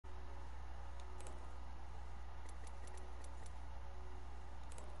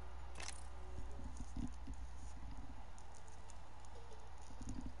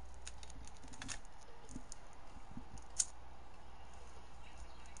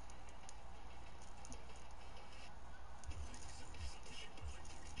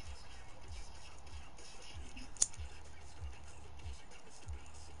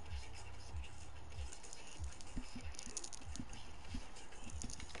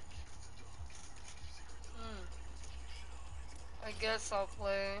guess I'll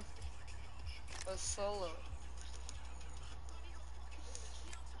play a solo.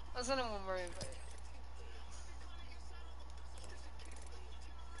 That's not even worry about it.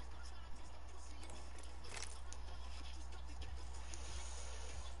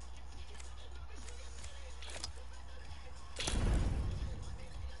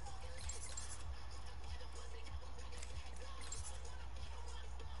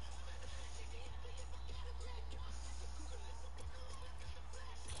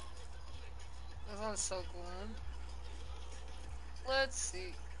 This one's so cool. Let's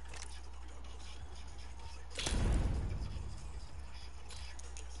see.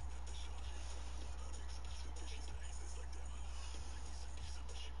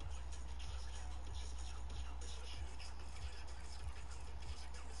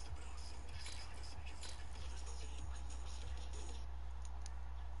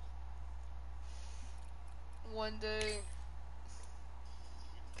 One day.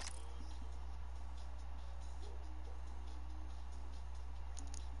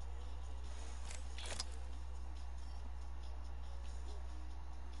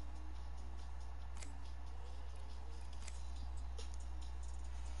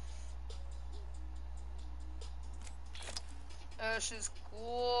 Ash is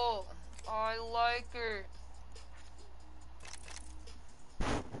cool. I like her.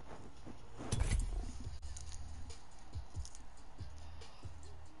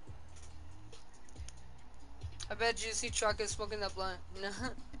 I bet Juicy Truck is smoking that blunt.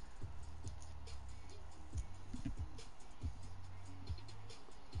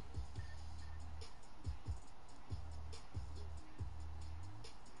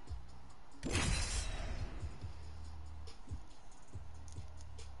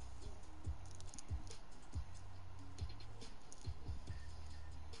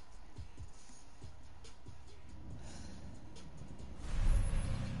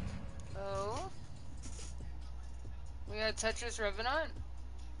 Oh. We got Tetris Revenant.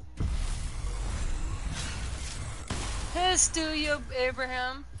 Hey, Stewie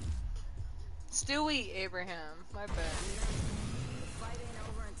Abraham. Stewie Abraham. My bad. The fight ain't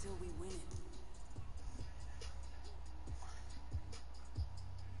over until we win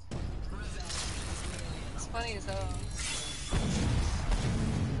it. It's funny as hell.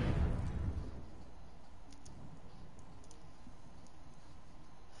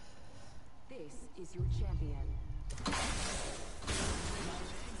 This is your champion.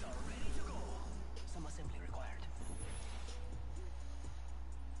 Some assembly required.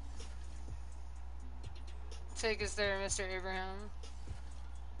 Take us there, Mr. Abraham.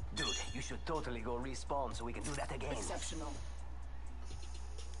 Dude, you should totally go respawn so we can do that again. Exceptional.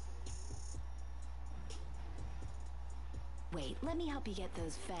 Wait, let me help you get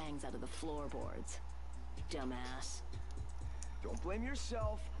those fangs out of the floorboards. Dumbass. Don't blame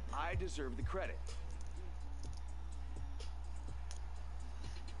yourself. I deserve the credit.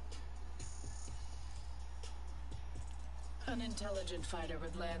 An intelligent fighter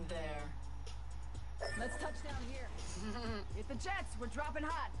would land there. Let's touch down here. Hit the jets. We're dropping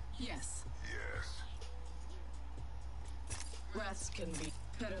hot. Yes. Yes. Rats can be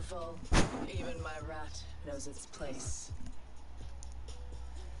pitiful. Even my rat knows its place.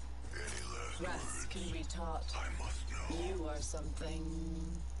 Any last Rats words? can be taught. I must know. You are something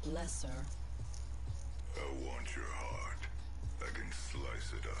lesser. I want your heart. I can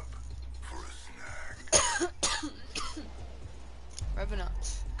slice it up for a snack.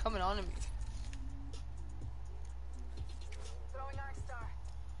 Revenant. Coming on to me. Throwing Arc Star.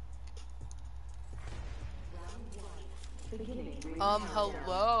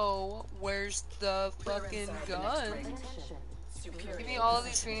 Hello? Where's the fucking gun? Give me all of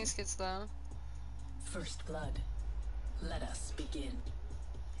these Phoenix kits though. First blood. Let us begin.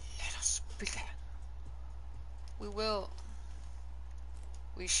 Let us begin. We will.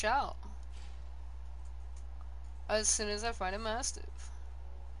 We shall. As soon as I find a Mastiff.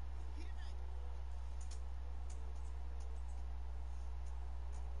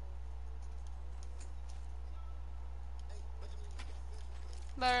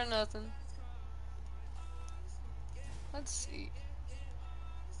 Better than nothing. Let's see.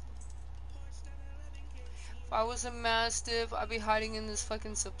 If I was a Mastiff, I'd be hiding in this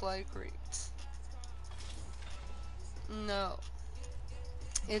fucking supply crate. No.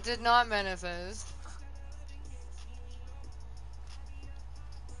 It did not manifest.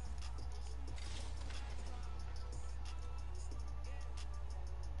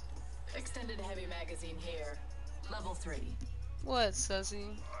 Extended heavy magazine here. Level 3. What,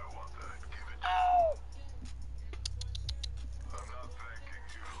 Sussy? I want that. Give it to Ow! me. I'm not thanking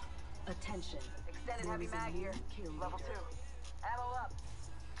you. Attention. Extended heavy mag here. Level 2. Ammo up.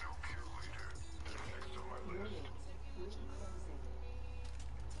 No kill leader. That's next on my list.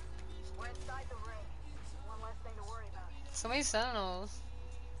 We're inside the ring. One less thing to worry about. So many sentinels.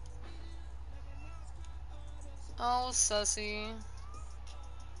 Oh, sussy.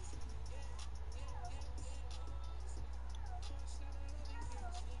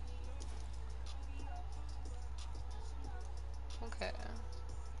 Okay.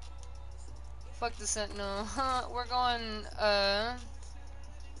 Fuck the sentinel. We're going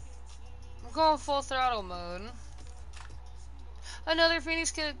full throttle mode. Another Phoenix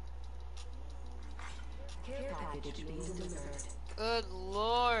kid. Care package being delivered. Good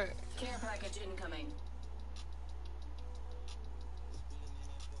lord. Care package incoming.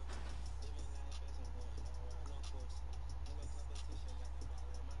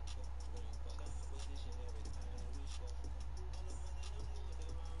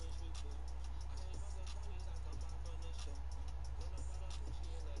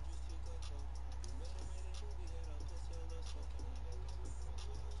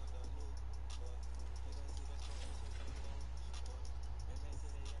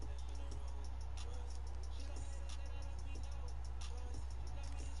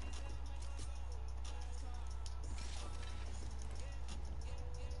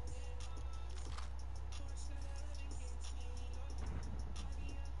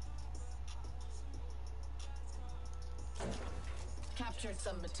 Captured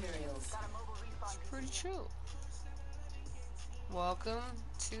some materials. It's pretty chill. Welcome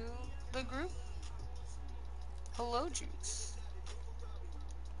to the group. Hello, Juice.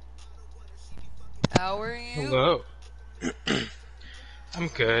 How are you? Hello. I'm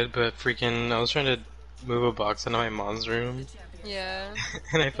good, but freaking, I was trying to move a box into my mom's room, Yeah.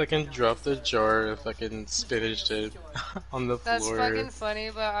 and I fucking dropped a jar of fucking spinach dip on the That's floor. fucking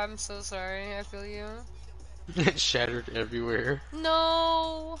funny, but I'm so sorry. I feel you. It shattered everywhere.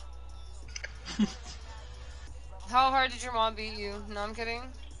 No. How hard did your mom beat you? No, I'm kidding.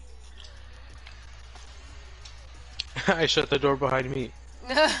 I shut the door behind me.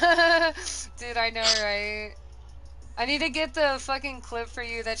 Dude, I know, right? I need to get the fucking clip for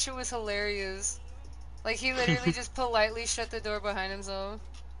you. That shit was hilarious. Like, he literally just politely shut the door behind himself.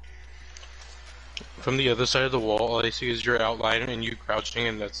 From the other side of the wall, all I see is your outline and you crouching,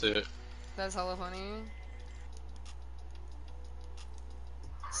 and that's it. That's hella funny.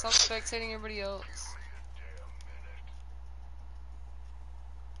 Stop spectating everybody else.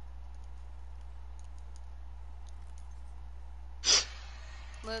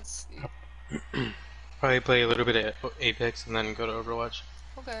 Let's see. Probably play a little bit of Apex and then go to Overwatch.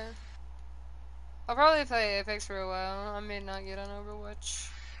 Okay. I'll probably play Apex for a while. I may not get on Overwatch.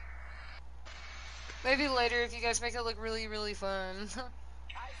 Maybe later if you guys make it look really, really fun.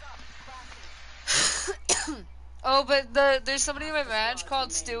 Oh, but there's somebody in my match called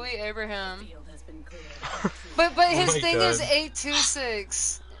Stewie Abraham. But Oh his my thing God. is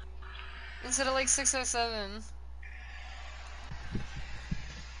 826 instead of like 607.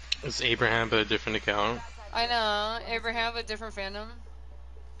 It's Abraham, but a different account. I know, Abraham, but different fandom.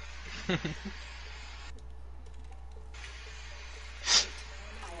 But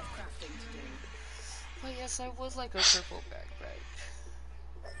yes, I would like a purple backpack.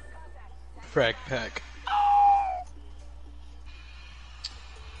 Frag pack.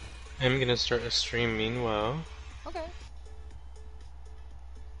 I'm gonna start a stream meanwhile. Okay.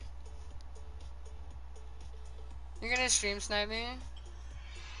 You're gonna stream snipe me?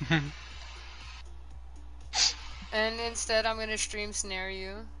 And instead I'm gonna stream snare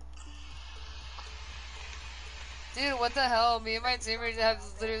you. Dude, what the hell? Me and my teammates have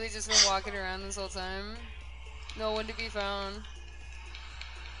literally just been walking around this whole time. No one to be found.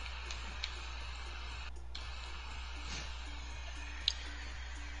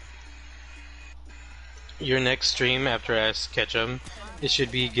 Your next stream after I catch 'em, it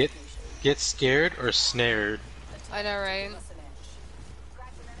should be get scared or snared. I know, right?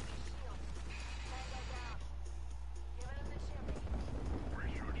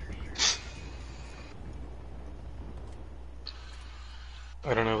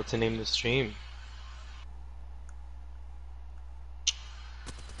 I don't know what to name the stream.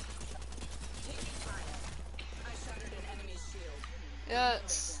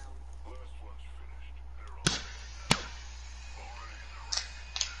 Yes.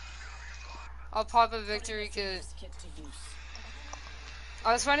 I'll pop a victory kit.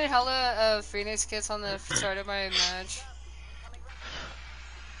 I was finding hella Phoenix kits on the start of my match.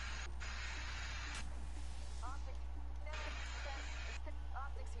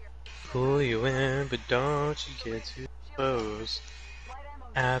 Pull you in, but don't you get too close.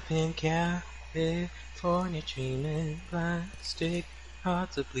 I think Before you're dreaming, plastic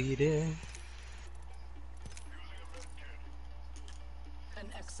hearts are bleeding. An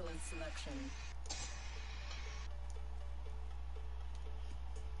excellent selection.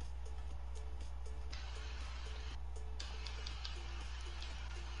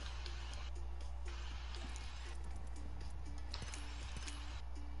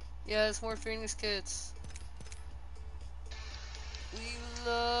 Yes, more Phoenix kits. We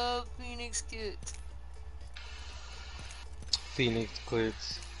love Phoenix kit. Phoenix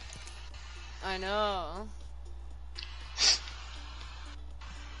clips. I know.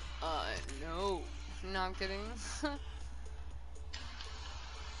 I know. No, I'm kidding.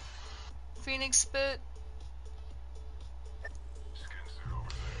 Phoenix spit.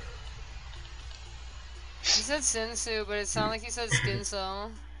 He said Sensu, but it sounded like he said skin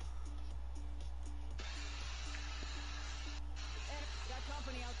cell. Got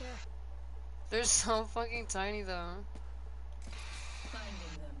company out there. They're so fucking tiny though. Finding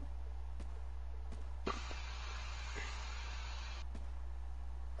them.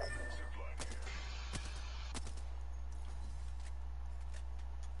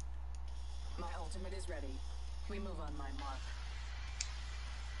 My ultimate is ready. We move on my mark.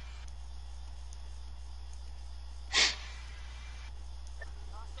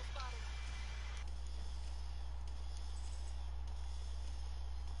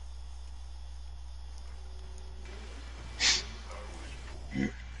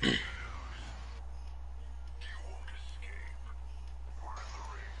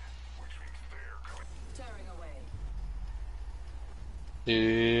 Tearing away.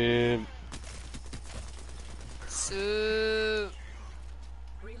 Dude. So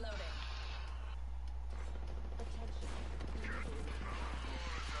Reloading.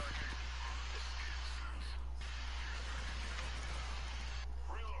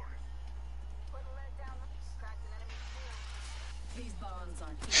 These bonds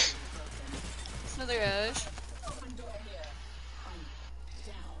aren't easily broken. another Ash. Open door here. I'm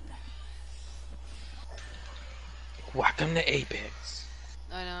down. Welcome to Apex.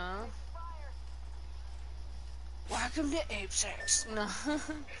 I know. Welcome to Apex. No.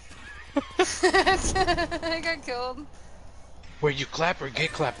 I got killed. Where you clap or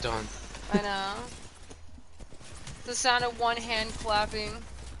get clapped on? I know. The sound of one hand clapping.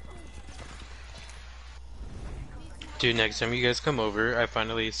 Dude, next time you guys come over, I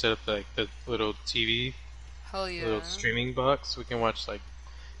finally set up like the little TV, Hell yeah. little streaming box. We can watch like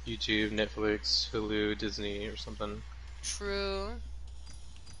YouTube, Netflix, Hulu, Disney, or something. True.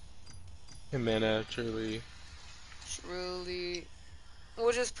 Humana, truly. Truly.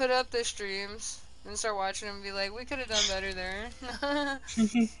 We'll just put up the streams and start watching them and be like, we could have done better there.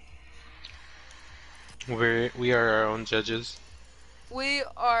 We are our own judges. We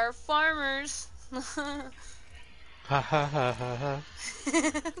are farmers. Ha ha ha ha ha.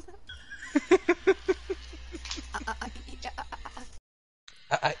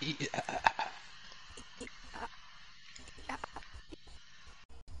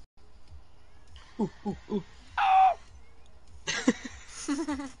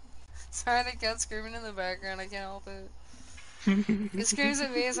 Sorry, the cat's screaming in the background. I can't help it. It screams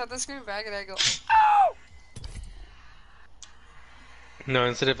at me, so I have to scream back, and I go, "Ow!" No,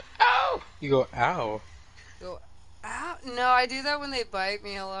 instead of ow, you go ow. Go, "Ow!" No, I do that when they bite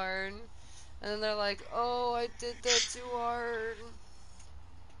me hell hard, and then they're like, "Oh, I did that too hard."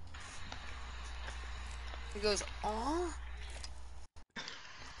 He goes, "Oh."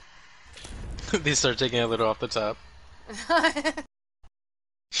 They start taking a little off the top.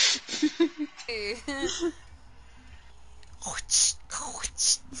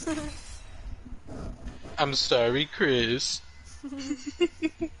 I'm sorry, Chris.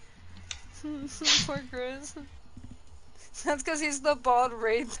 Poor Chris. That's because he's the bald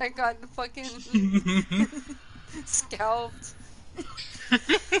wraith that got fucking scalped.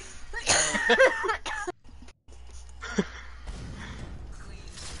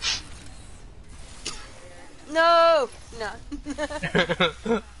 No! No.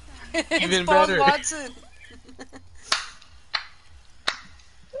 Even It's Bald better. Watson.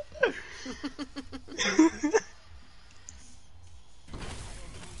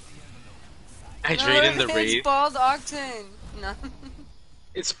 I trade in the It's raid. Bald Octane. No.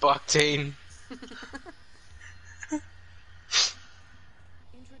 It's Boctane.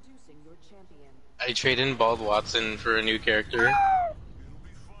 Introducing your champion. I trade in Bald Watson for a new character.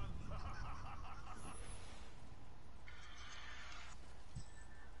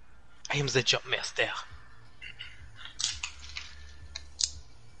 I am the jump master.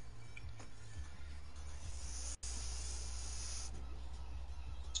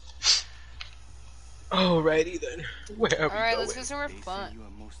 Alrighty then. Where are we Alright, let's going? go somewhere They say fun. you are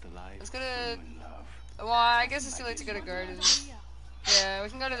most alive Let's go when to... you're in love. Well, I guess it's too late to go to gardens. Yeah, we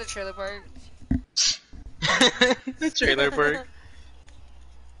can go to the trailer park. The trailer park.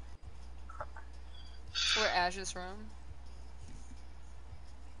 It's where Ash is from.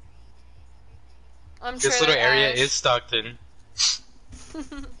 I'm This trailer little area Ash. is Stockton.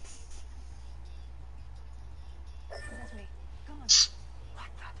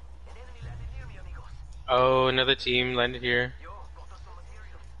 Oh, another team landed here.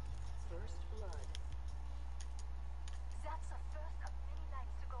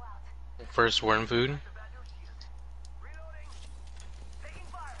 First worm food.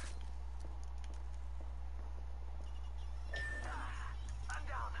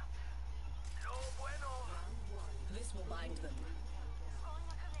 This will bind them.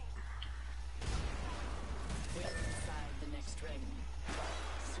 We're inside the next ring.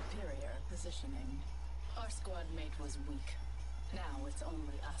 Superior positioning. Our squad mate was weak. Now it's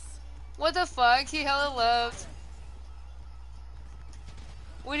only us. What the fuck? He hella loved.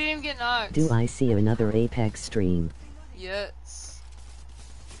 We didn't even get knocked. Do I see another Apex stream? Yes.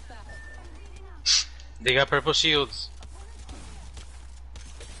 They got purple shields.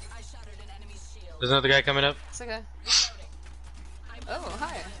 I shattered an enemy's shield. There's another guy coming up. It's okay. Oh,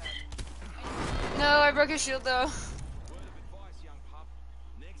 hi. No, I broke his shield though.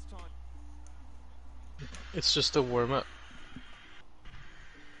 It's just a warm up.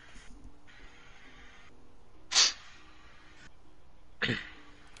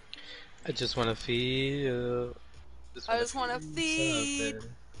 I just want to feel. I just want to feed.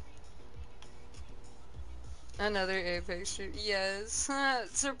 Another Apex stream. Yes.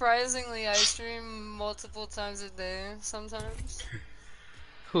 Surprisingly, I stream multiple times a day sometimes.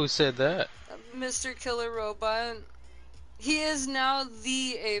 Who said that? Mr. Killer Robot. He is now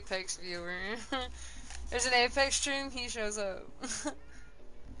the Apex viewer. There's an Apex stream, he shows up.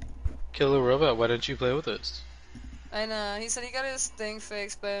 Killer Robot, why don't you play with us? I know. He said he got his thing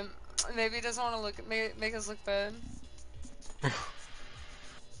fixed, but maybe he doesn't want to make us look bad.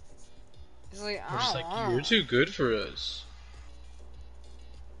 He's like, We're just like, I don't you're know. too good for us.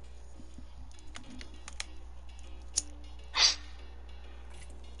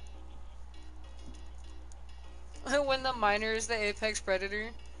 When the miner is the apex predator.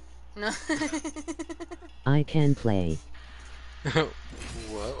 No. I can play.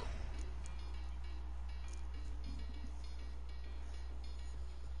 Whoa.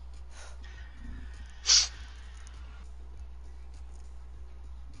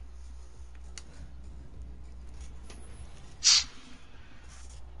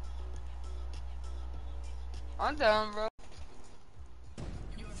 I'm down, bro.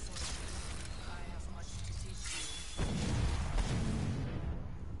 Your fault. I have much to teach you.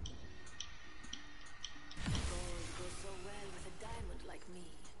 Gold goes so well with a diamond like me.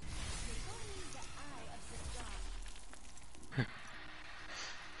 There's only the eye of the star.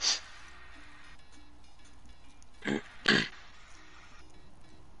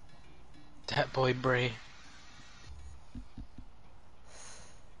 That boy Bray.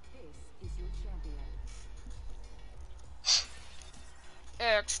 This is your champion.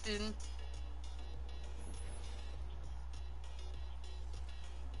 Axton.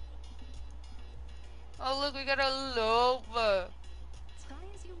 Oh look, we got a Loba. Try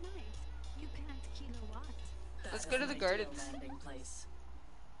as you might, you can't kill a what. Let's go to the gardens. Landing place.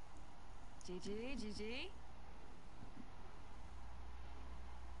 GG, GG.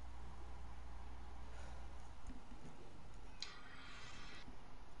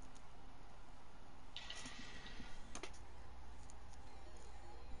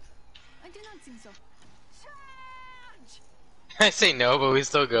 I do not think so. Charge! I say no, but we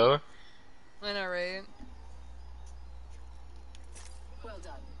still go. I know, right? Well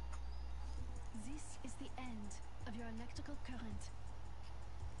done. This is the end of your electrical current.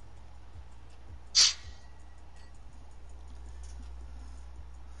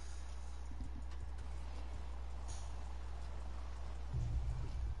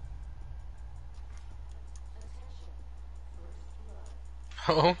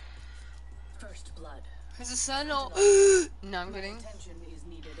 Oh, First blood. There's a sentinel. No, I'm kidding. Attention is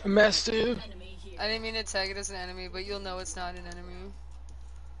needed. mastiff. Enemy here. I didn't mean to tag it as an enemy, but you'll know it's not an enemy.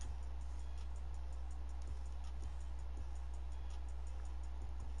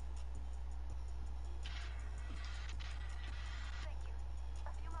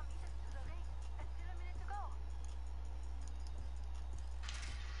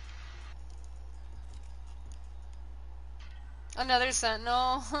 Another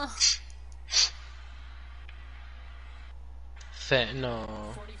sentinel.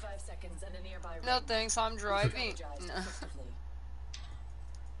 Fentanyl. 45 seconds. seconds and a nearby No ring. thanks, I'm driving. Strategize No. effectively.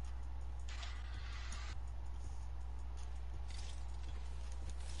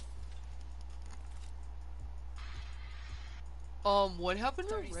 What happened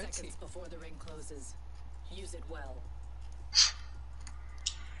to 30 Retty? seconds before the ring closes. Use it well.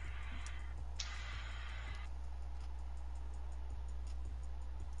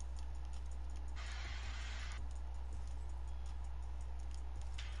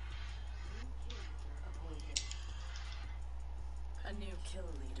 A new kill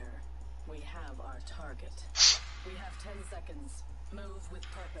leader. We have our target. We have 10 seconds. Move with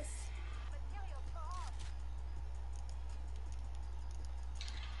purpose.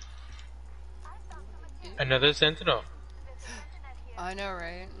 Another sentinel. I know,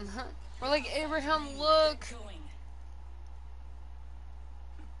 right? We're like, Abraham, look! Going.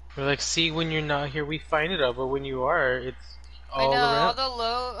 We're like, see, when you're not here, we find it out, but when you are, it's I all know, around.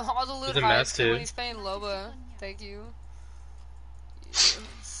 all the loot There's a hides mask to when too. he's playing Loba. Thank you.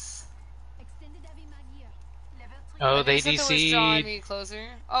 Yes. Extended heavy mag here. Level 3. Oh, I knew they something was drawing DC'd. me closer.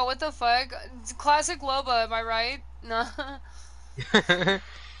 Oh, what the fuck? It's classic Loba, am I right? No.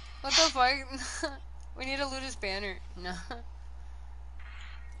 What the fuck? We need to loot his banner. No.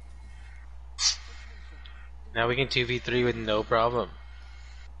 Now we can 2v3 with no problem.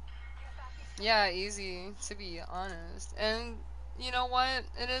 Yeah, easy, to be honest. And, you know what?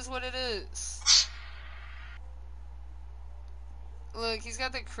 It is what it is. Look, he's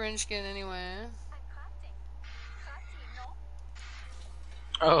got the cringe skin anyway.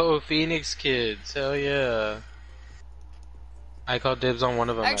 Oh, Phoenix kids, hell yeah. I call dibs on one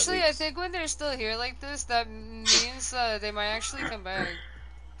of them at Actually, I least. think when they're still here like this, that means they might actually come back.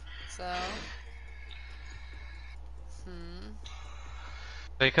 So,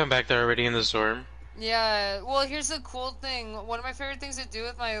 They come back, they're already in the storm. yeah. Well, here's the cool thing. One of my favorite things to do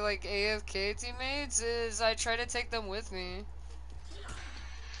with my like AFK teammates is I try to take them with me.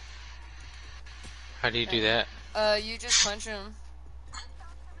 How do you do that? You just punch them.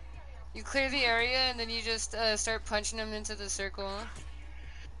 You clear the area and then you just start punching them into the circle.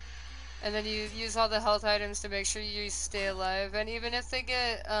 And then you use all the health items to make sure you stay alive. And even if they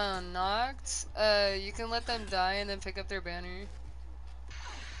get knocked, you can let them die and then pick up their banner.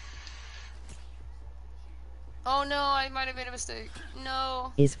 Oh no, I might have made a mistake.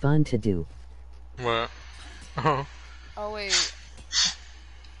 No. Is fun to do. What? Oh. Oh wait.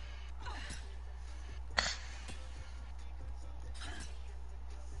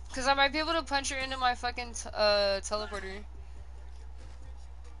 Because I might be able to punch her into my fucking teleporter.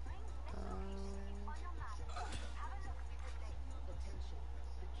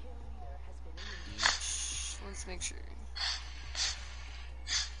 Let's make sure.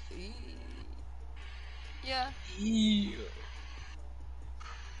 Yeah.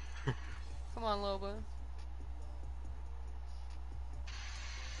 Come on, Loba.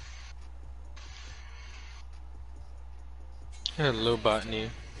 Hello, botany.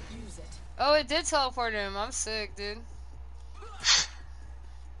 Use it. Oh, it did teleport him. I'm sick, dude.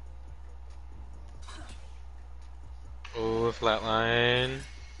 Oh, flatline.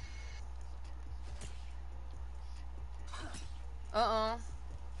 Uh-oh.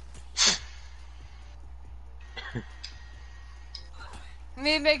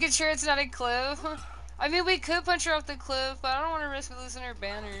 Me making sure it's not a cliff. I mean, we could punch her off the cliff, but I don't want to risk losing her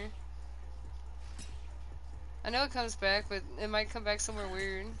banner. I know it comes back, but it might come back somewhere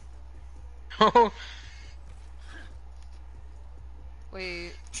weird. Oh.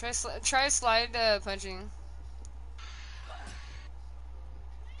 Wait, try slide punching.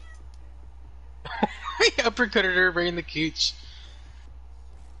 I uppercutted her right in the cooch.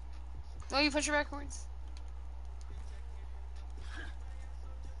 Oh, you punch her backwards.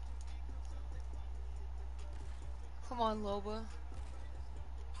 Come on, Loba.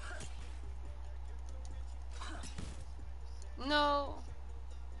 No.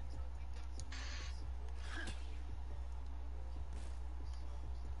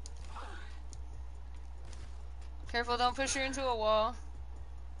 Careful, don't push her into a wall.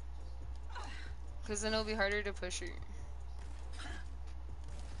 Because then it'll be harder to push her.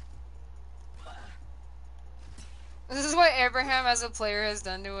 This is what Abraham as a player has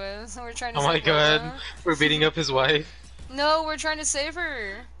done to us. We're trying to Oh my save god, Loba. we're beating up his wife. No, we're trying to save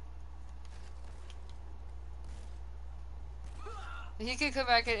her. He could come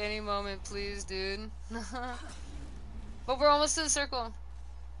back at any moment, please, dude. But we're almost to the circle.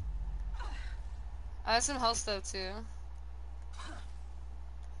 I have some health stuff, too.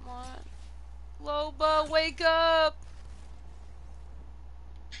 Come on. Loba, wake up!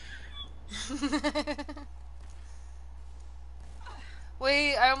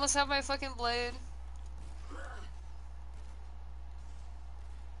 Wait, I almost have my fucking blade.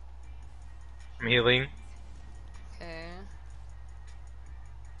 I'm healing. Okay.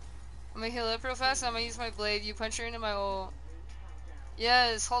 I'm gonna heal up real fast. I'm gonna use my blade. You punch her into my ult.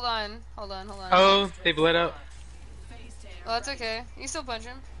 Yes, hold on. Hold on, hold on. Oh, they bled out. Oh, that's okay. You can still punch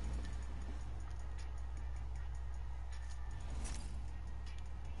him.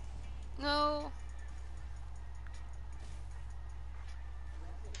 No.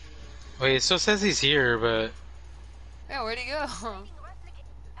 Wait, it still says he's here, but Yeah, where'd he go?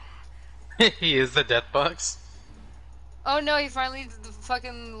 he is the death box. Oh no, he finally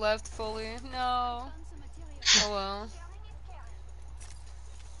fucking left fully. No. Oh well.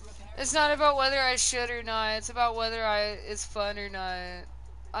 It's not about whether I should or not. It's about whether it's fun or not.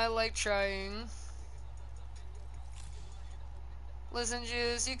 I like trying. Listen,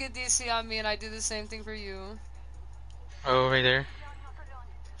 Juice, you get DC on me and I do the same thing for you. Oh, right there.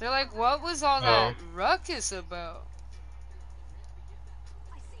 They're like, what was all that ruckus about?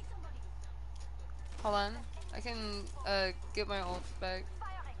 Hold on. I can get my ult back.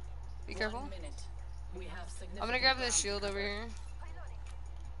 Be careful. I'm gonna grab this shield over here.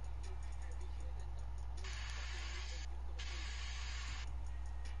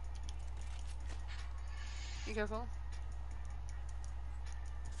 Be careful.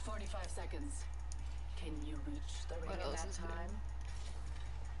 45 seconds. Can you reach the ring What in else that is time?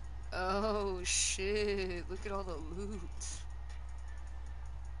 Oh shit, look at all the loot.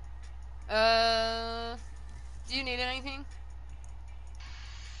 Do you need anything?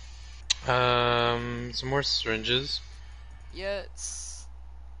 Some more syringes. Yes.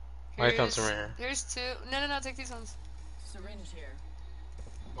 Oh, I found some right here. Here's two. No, take these ones. Syringe here.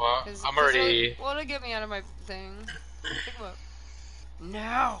 Well, I'm already... What'll get me out of my thing? Pick them up.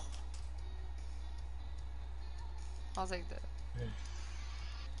 Now! I'll take that.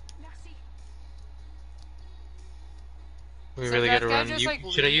 We So really that gotta guy run. just, like,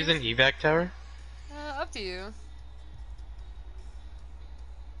 Should I use an evac tower? Up to you.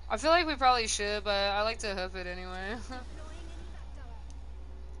 I feel like we probably should, but I like to hoof it anyway.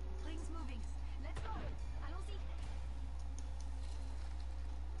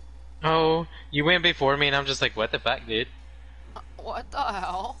 Oh, you went before me and I'm just like, what the fuck, dude? What the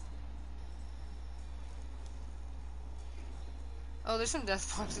hell? Oh, there's some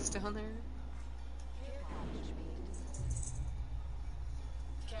death boxes down there.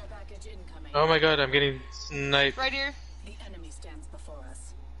 Care package incoming. Oh my god, I'm getting sniped. Right here. The enemy stands before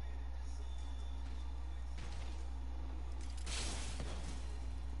us.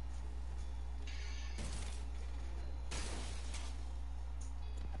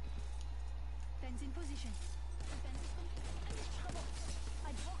 Fence in position.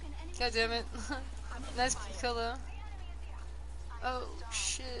 God damn it. Nice kill though. Oh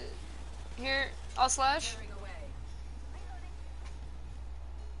shit. Here, I'll slash.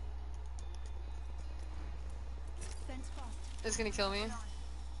 It's gonna kill me.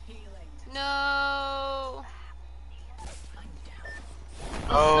 No.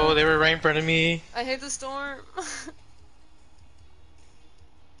 Oh, they were right in front of me. I hate the storm.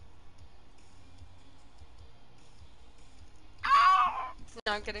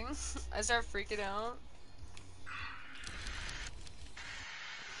 No, I'm kidding. I start freaking out.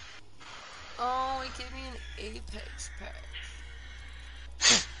 Oh, he gave me an Apex pack.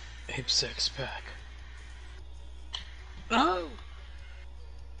 Apex pack. Oh.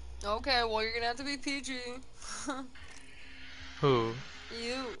 Okay, well you're gonna have to be PG. Who?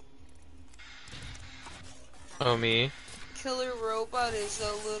 You. Oh, me? Killer Robot is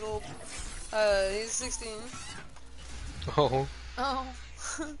a little. He's 16. Oh. Oh.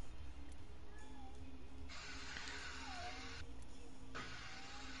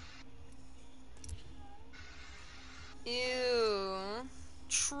 Ew.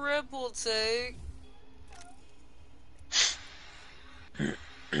 Triple take.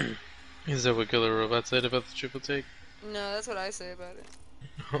 Is that what Killer Robot said about the triple take? No, that's what I say about it.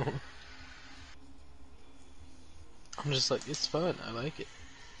 I'm just like, it's fun, I like it.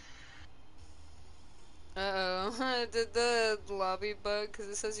 Uh-oh. Did the lobby bug? Because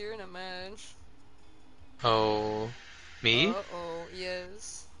it says you're in a match. Oh. Me? Uh-oh,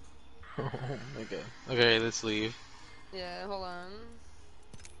 yes. Oh my god. Okay, let's leave. Yeah, hold on.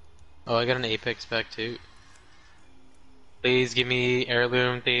 Oh, I got an Apex pack too. Please give me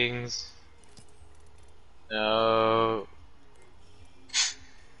heirloom things. No.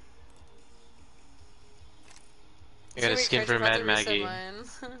 I got a skin for Mad Maggie.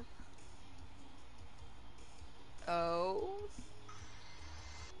 O.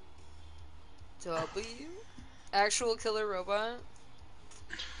 W. Actual Killer Robot.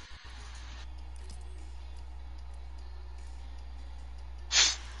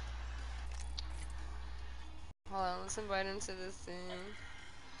 let's invite him to this thing.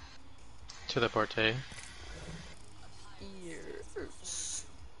 To the party. Yes.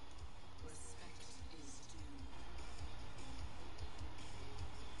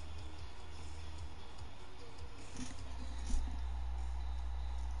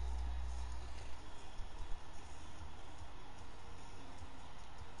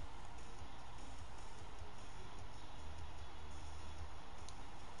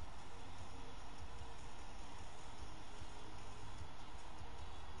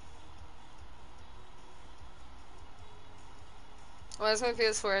 Why does my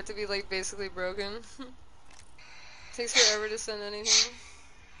PS4 have to be like basically broken? Takes forever to send anything.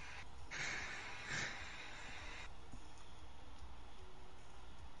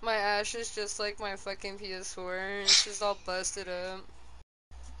 My Ash is just like my fucking PS4. It's just all busted up.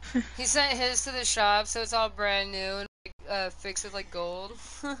 He sent his to the shop, so it's all brand new and like, fixed with like gold.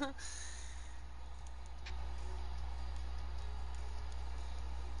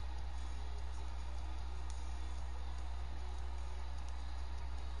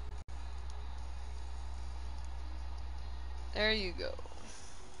 There you go.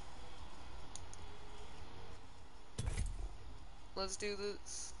 Let's do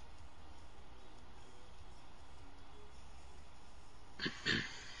this.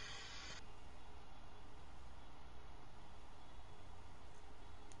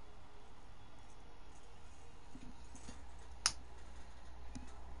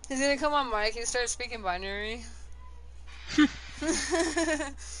 He's gonna come on mic and start speaking binary. Just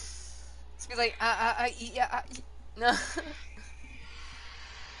be like, no.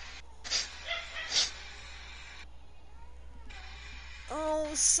 Oh,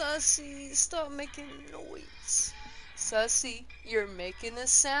 Sussy, stop making noise. Sussy, you're making a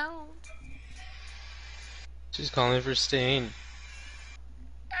sound. She's calling for Stain.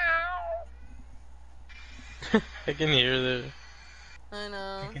 I can hear the. I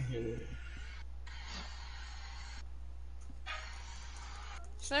know. I can hear it.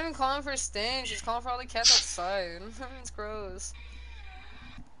 She's not even calling for Sting, she's calling for all the cats outside. It's gross.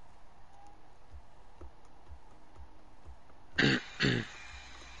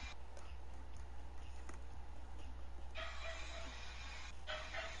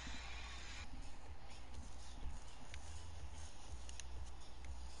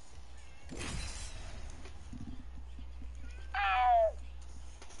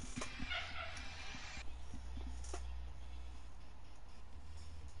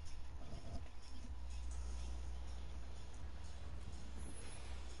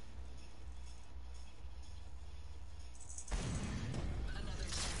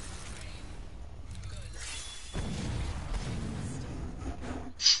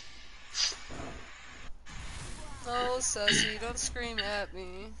 No, Sussy, don't scream at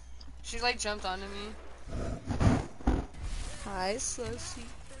me. She like jumped onto me. Hi, Sussy.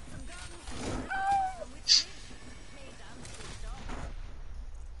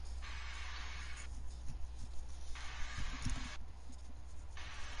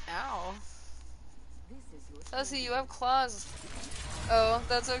 Ow. Sussy, you have claws. Oh,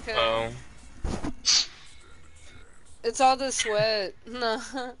 that's okay. Oh. It's all the sweat. No.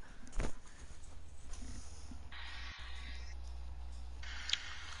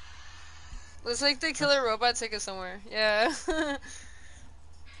 Looks like the killer robot took us somewhere. Yeah.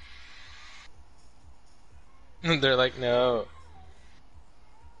 They're like, no.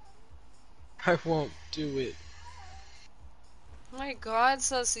 I won't do it. Oh my god,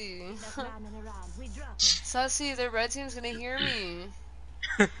 Sussy. Sussy, the red team's gonna hear me.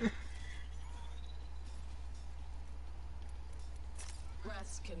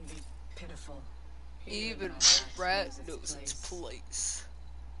 Rest can be pitiful. Even my rat knows its place.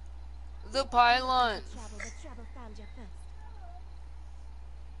 The pylon.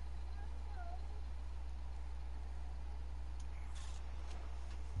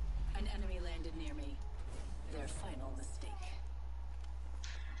 An enemy landed near me. Their final mistake.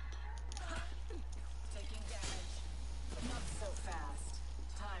 Taking damage. Not so fast.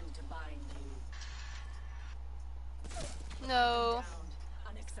 Time to bind you. No. Down.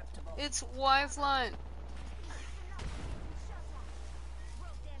 Unacceptable. It's Wi-Fi.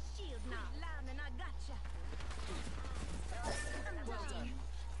 Well done.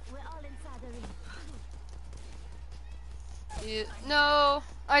 Yeah. No.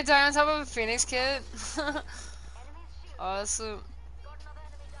 I died on top of a Phoenix kit. Awesome.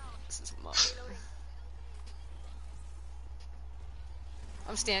 This is mine.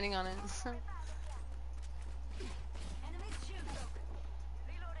 I'm standing on it.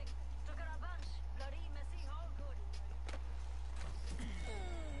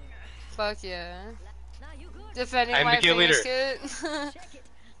 Fuck yeah. Defending I'm the my kill leader. face kit. Check it.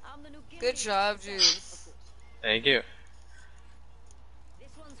 I'm the new kill Good leader. job, Of dude. course. Thank you. This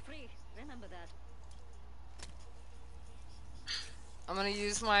one's free. Remember that. I'm gonna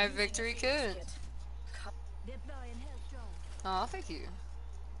use my victory kit. Deploying health drone. Oh, thank you.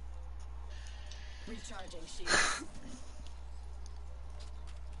 Recharging shields.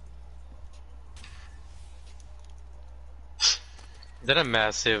 Is that a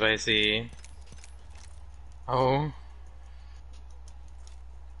massive I see? Oh.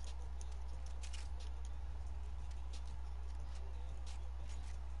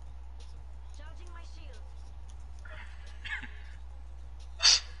 Charging my shield.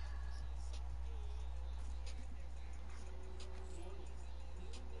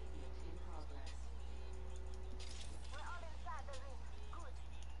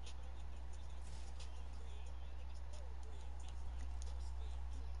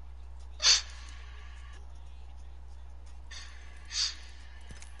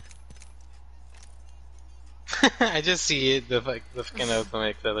 I just see it, the fucking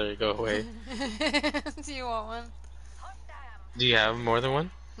atomic feather go away. Do you want one? Do you have more than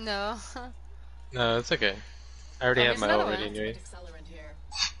one? No. No, it's okay. I already Oh, have here's my another already one. anyway. Accelerant here.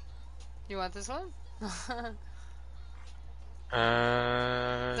 You want this one? The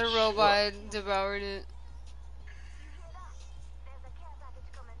Sure. robot devoured it.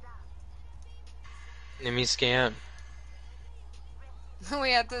 Let me scan.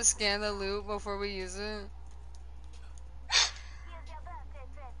 We have to scan the loot before we use it.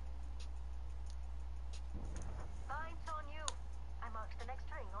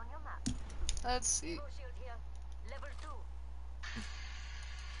 Let's see.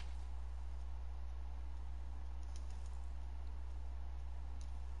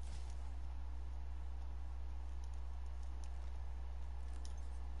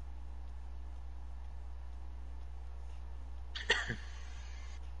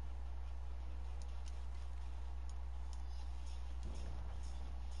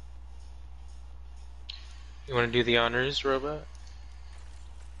 You want to do the honors, robot?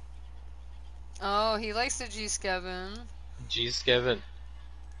 Oh, he likes the G-Skevin. Jeez, Kevin.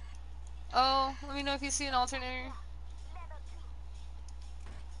 Oh, let me know if you see an alternator.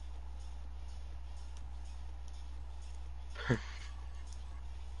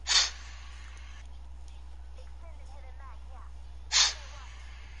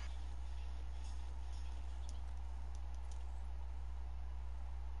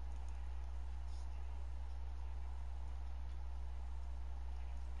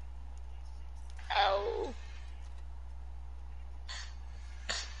 Ow.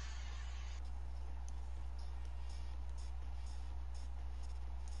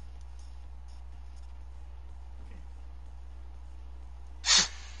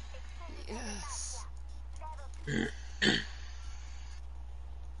 Yes.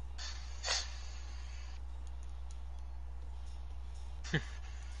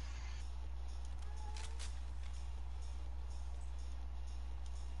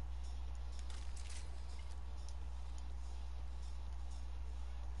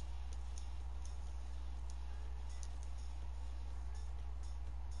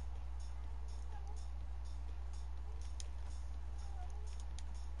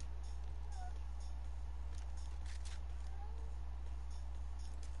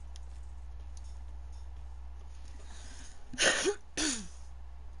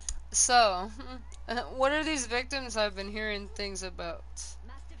 So, what are these victims I've been hearing things about?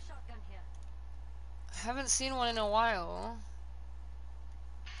 Mastiff shotgun here. I haven't seen one in a while.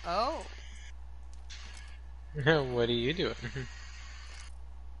 Oh, What are you doing?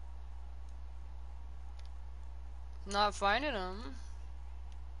 not finding them.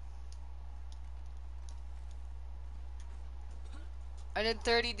 I did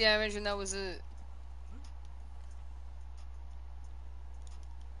 30 damage and that was it.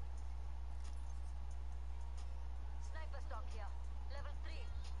 Sniper stock here. Level 3.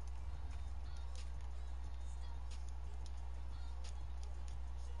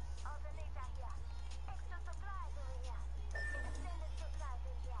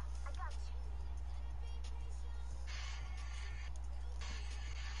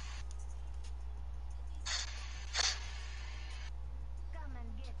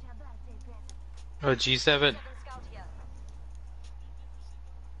 Oh, G7. Scout here.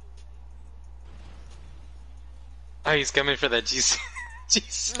 Oh, he's coming for that G7.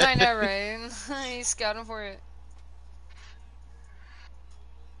 G7. I know, right? He's scouting for it.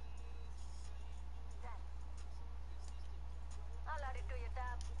 I'll add it to your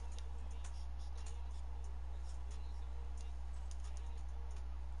tab.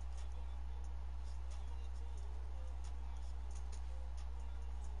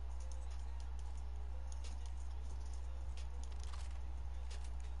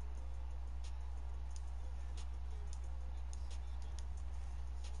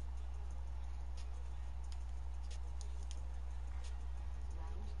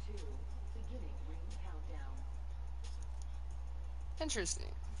 Interesting.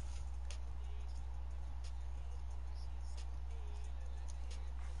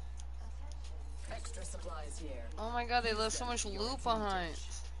 Extra supplies here. Oh my god, they left so much loot behind.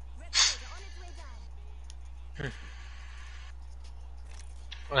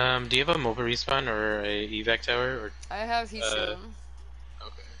 Do you have a mobile respawn or a evac tower or? I have heat shield.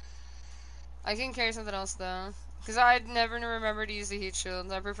 Okay. I can carry something else though, because I'd never remember to use the heat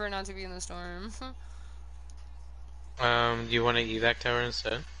shield. I prefer not to be in the storm. Do you want an evac tower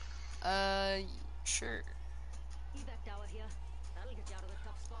instead? Sure. Evac tower here. That'll get you out of the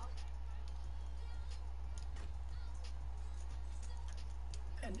tough spot.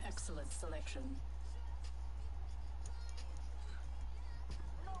 An excellent selection.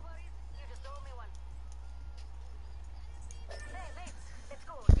 No worries. You just owe me one. Hey, mates. Let's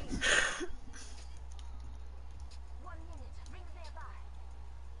go. 1 minute. Ring nearby.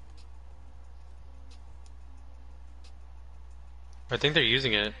 I think they're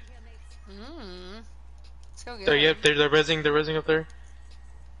using it. Let's go get They're, them. yep, they're rezzing up there.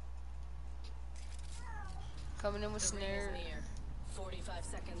 Coming in with The ring is snare. near. 45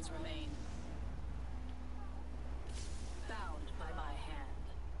 seconds remain. Bound by my hand.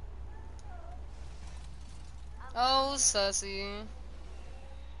 Oh, sussy.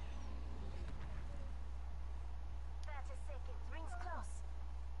 30 seconds. Rings close.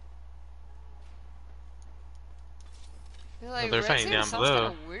 You're like, they're Red fighting Team down sounds below.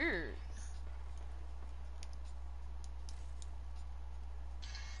 kind of weird.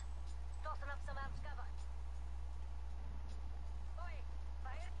 Tossing up some arms cover. Oi,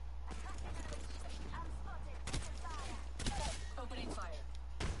 fire. Attacking enemy. I'm spotted. Taking fire. Opening fire.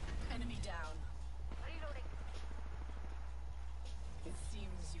 Enemy down. Reloading. It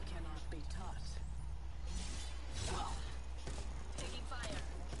seems you cannot be taught. Taking fire.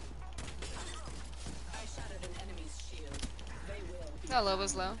 I shattered an enemy's shield. They will be. That low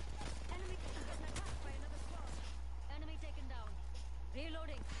was low. Enemy getting attacked by another squad. Enemy taken down.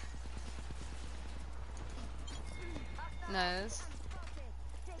 Reloading. Nice. Spotted.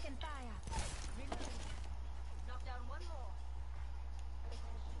 Taking fire. Reloading. Knock down one more.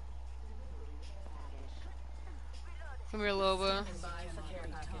 Come here, Loba. Stand by for care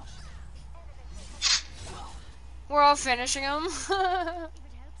package. We're all finishing them. If it helps,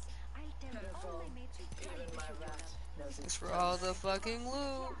 I'll tell all my mates you tried Even to my shoot rat down. knows Thanks its for all the fucking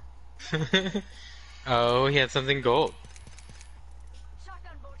loot. Oh, he had something gold.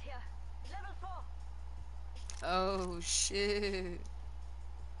 Shotgun bolt here. Level 4. Oh shit.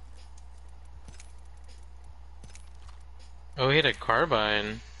 Oh, he had a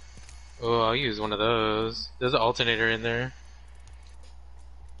carbine. Oh, I'll use one of those. There's an alternator in there.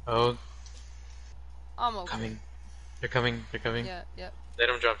 Oh, I'm okay. coming. They're coming. They're coming. Yeah, yep. Let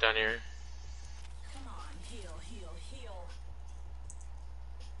them drop down here. Come on, heal, heal, heal.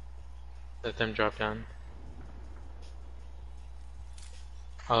 Let them drop down.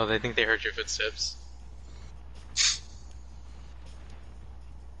 Oh, they think they heard your footsteps.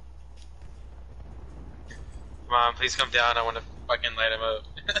 Come on, please come down. I want to fucking light him up.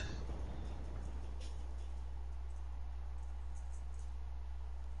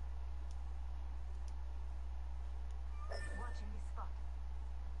 Watching this spot.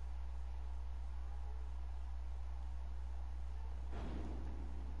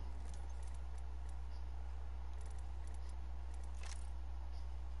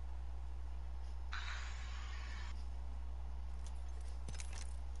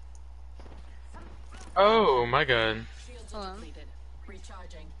 Oh my god. Shields Hold are on. depleted.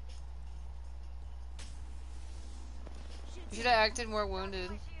 Recharging. You should have acted more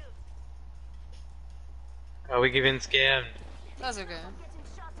wounded. Oh, we getting scammed. That's okay. Getting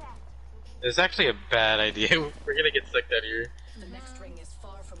shot at. It's actually a bad idea. We're gonna get sucked out of here. The next ring is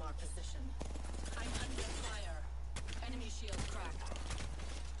far from our position. I'm under fire. Enemy shield cracked.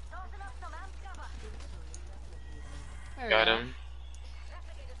 Tossing up some arms cover. There we Got go. him.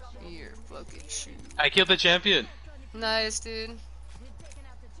 Here, fucking shoot. I killed the champion. Nice, dude. We've taken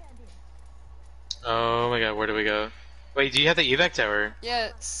out the champion. Oh my god, where do we go? Wait, do you have the evac tower?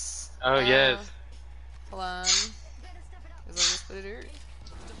 Yes. Oh yes. Hold on. Better step it up. 'Cause I'll just put it here.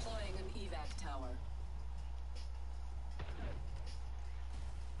 Deploying an evac tower.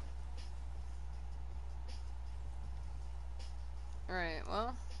 Alright,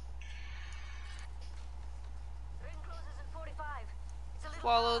 well. Ring closes in 45. It's a little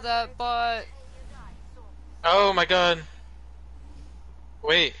Swallow far, that but butt. it's you die, so Oh my god.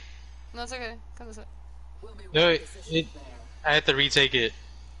 Wait, No, it's okay. Come this way. We'll be no, repositioned it, there. I had to retake it.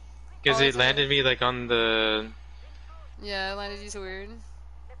 Because Oh, it it's landed okay. me like on the... Yeah, it landed you so weird.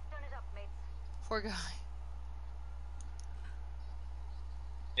 let's turn it up, mates. Poor guy.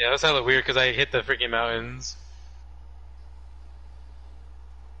 Yeah, that's hella weird because I hit the freaking mountains.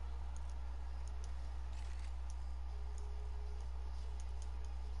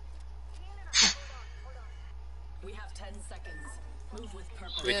 We have 10 seconds. Move with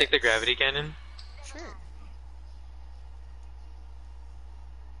purpose. Should we Yeah. take the gravity cannon? Sure.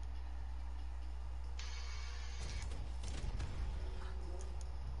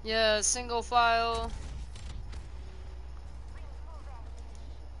 Yeah, single file.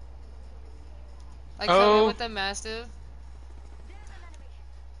 I killed it with the mastiff.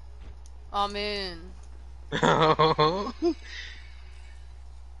 Oh man.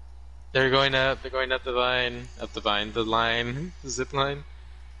 They're going up. They're going up the line. Up the vine. The line. The zip line.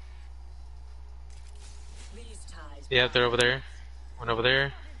 These ties Yeah, they're over there. One over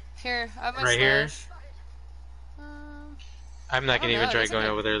there. Here, I have my Right here. slash. I'm I not don't gonna even know, try that's going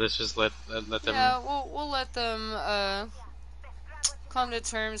okay. over there. Let's just let them. Yeah, we'll let them come to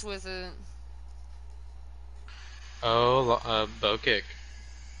terms with it. Oh, bow kick.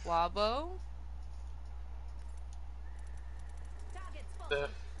 Wabo? What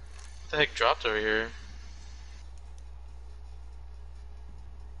the heck dropped over here?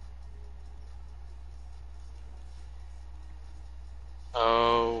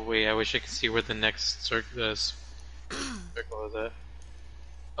 Oh wait, I wish I could see where the next circle is at.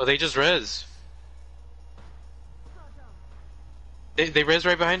 Oh, they just res. They res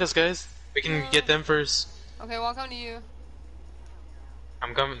right behind us, guys. We can get them first. Okay, well, I'll come to you.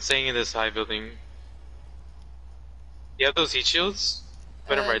 I'm staying in this high building. You have those heat shields?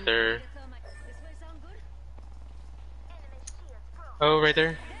 Put them right there. Oh, right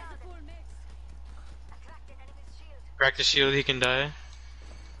there. Crack the shield, he can die.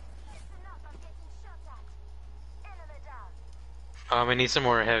 I need some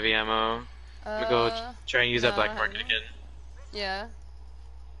more heavy ammo. I'm gonna go try and use that black market again. Yeah.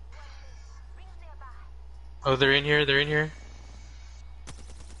 Oh, they're in here, they're in here.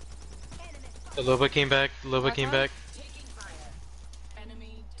 The Loba came back, the Loba came back. taking fire.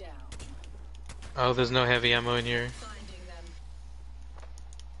 Enemy down. Oh, there's no heavy ammo in here. Finding them.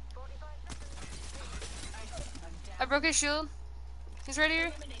 I broke his shield. He's right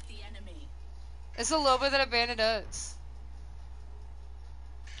here. Eliminate the enemy. It's the Loba that abandoned us.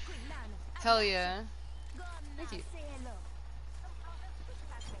 Hell yeah. Thank you.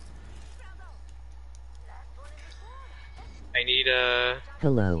 I need a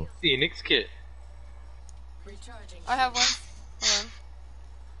Hello. Phoenix kit. Recharging. I have one. Hold on.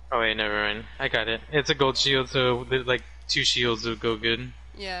 Oh wait, never mind. I got it. It's a gold shield, so like 2 shields would go good.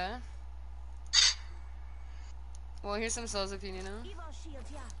 Yeah. Well, here's some cells if you need them.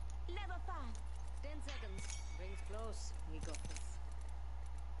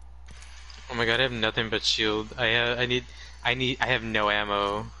 Oh my god, I have nothing but shield. I have no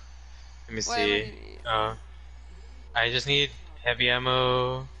ammo. Let me see. I just need heavy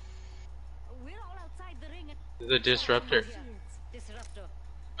ammo. The disruptor.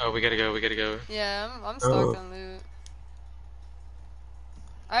 Oh, we gotta go. Yeah, I'm stocked on loot.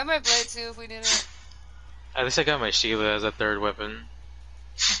 I have my blade too if we need it. At least I got my Sheila as a third weapon.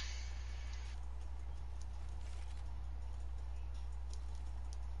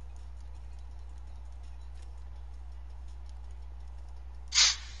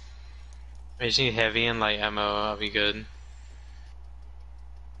 I just need heavy and light ammo, I'll be good.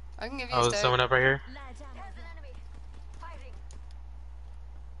 I can give you a Oh, stack. there's someone up right here?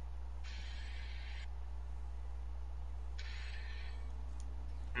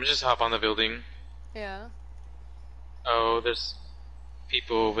 I'm gonna just hop on the building. Yeah. Oh, there's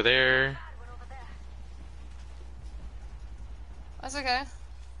people over there. That's okay.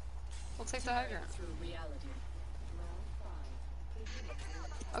 We'll take the high ground. Through reality.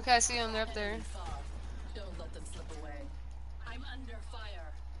 Okay, I see them. They're up there. Far. Don't let them slip away. I'm under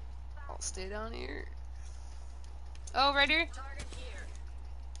fire. I'll stay down here. Oh, right here. Target here.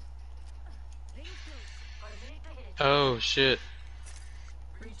 Oh, shit.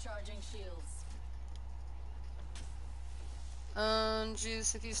 Recharging shields.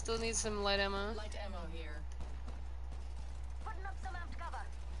 Juice, if you still need some light ammo. Light ammo here.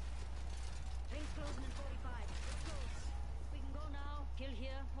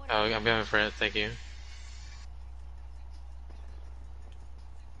 Oh, I'm going for it, thank you.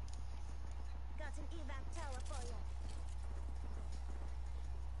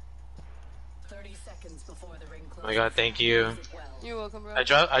 Before the ring Oh my god, thank you. You're welcome, bro. I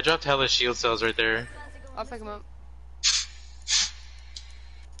dropped hella shield cells right there. I'll pick them up.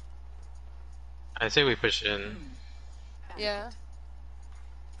 I say we push in. Yeah.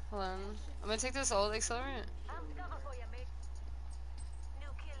 Hold on. I'm gonna take this old accelerant.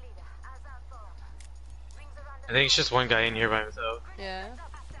 I think it's just one guy in here by himself. Yeah.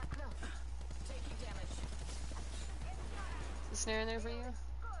 Is the snare in there for you?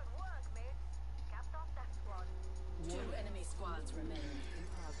 2 enemy squads remain.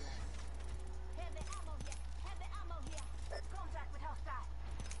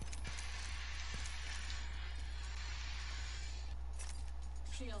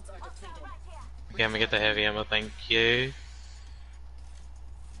 Shields are depleted. Okay, I'm gonna get the heavy ammo, thank you.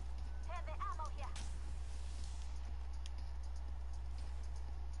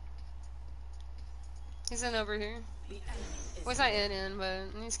 He's in over here. The enemy is Well, he's not in, but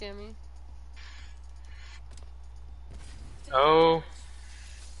he's scared me. Oh,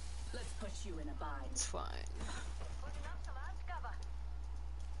 Let's put you in a bind. It's fine.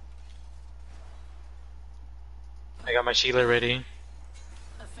 I got my Sheila ready.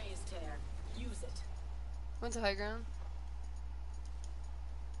 A phase tear. Use it. Went to high ground.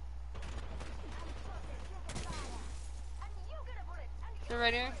 They're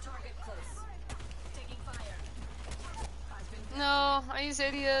right here. Target close. Taking fire. I've been No, I use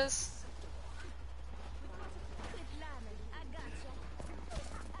ADS.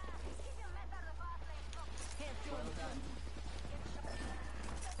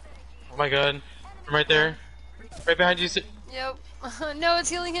 Oh my god. I'm right there. Right behind you. Yep. No, it's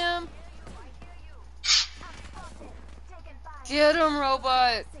healing him. Get him,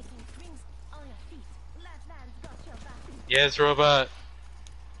 robot. Yes, robot.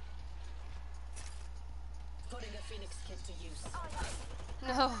 putting a Phoenix kit to use.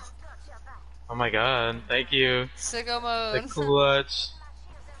 No. Oh my god, thank you. Sicko The mode. clutch.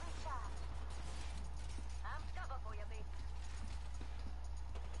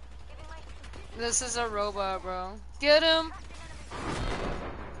 This is a robot, bro. Get him.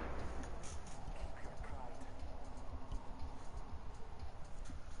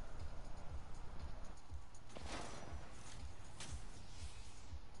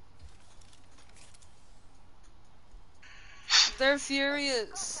 They're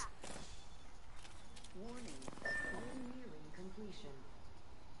furious. Warning, ring nearing completion.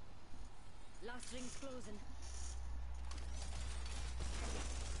 Last ring's closing.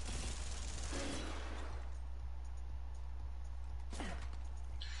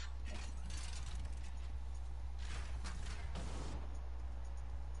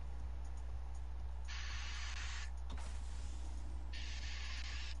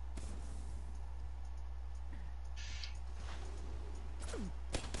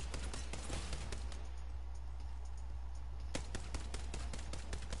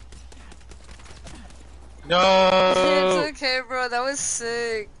 No! It's okay, bro. That was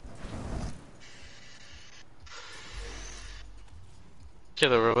sick.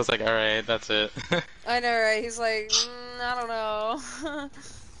 Killer Robot's like, alright, that's it. I know, right? He's like, I don't know.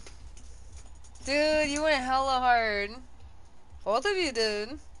 Dude, you went hella hard. Both of you did.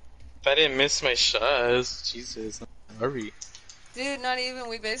 If I didn't miss my shots, Jesus, hurry. Dude, not even.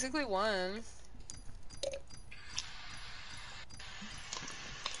 We basically won.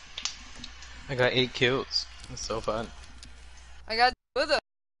 I got 8 kills. That's so fun. I got 2 of them.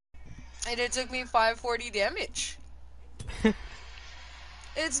 And it took me 540 damage.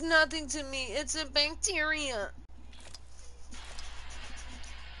 It's nothing to me. It's a bacteria.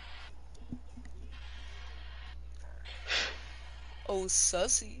 Oh,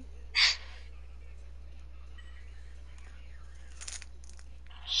 sussy.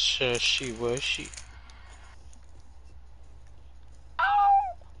 Shushy wushy.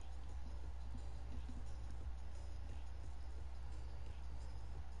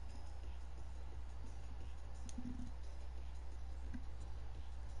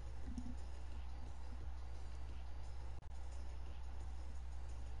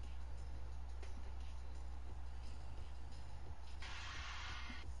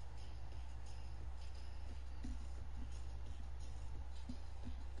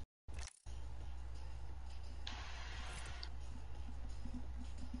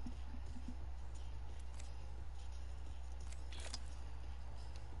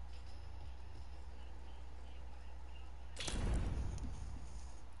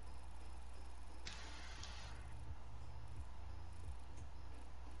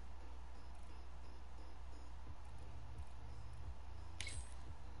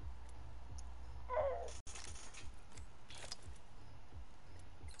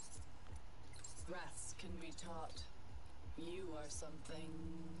 Rats can be taught. You are something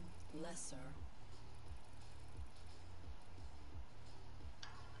lesser.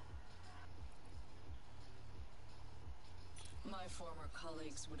 My former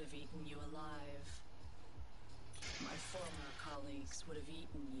colleagues would have eaten you alive. My former colleagues would have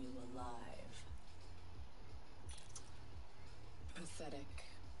eaten you alive. pathetic.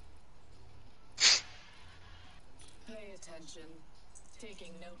 Pay attention.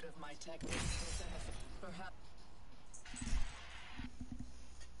 Taking note of my techniques will benefit. Perhaps.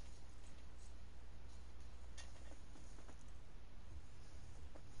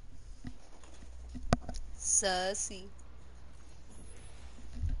 Sussy.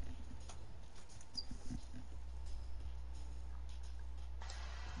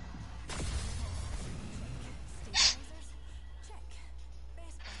 Stabilizers? Check.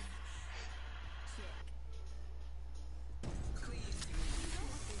 Best buddy? Check.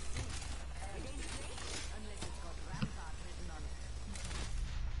 Unless it's got Rampart written on it.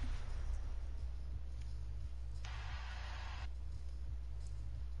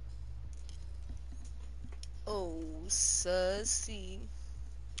 Oh, sussy.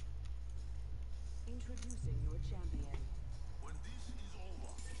 Introducing your champion. When this is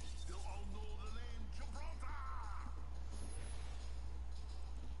over, they'll all know the name Gibraltar!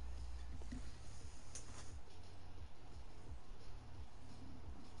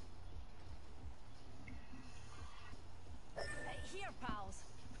 Here, pals.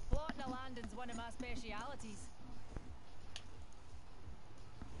 Plotting a landing's one of my specialities.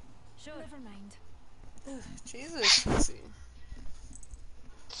 Sure. Never mind. Jesus, sussy.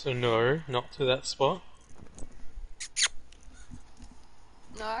 So no, not to that spot.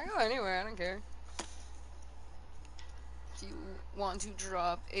 No, I go anywhere, I don't care. If you want to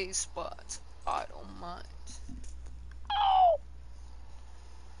drop a spot, I don't mind.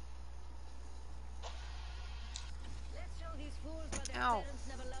 Let's show these fools why their Ow. parents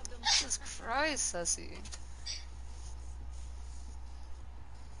never loved them. Jesus Christ, sussy.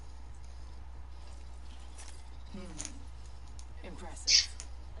 Impressive.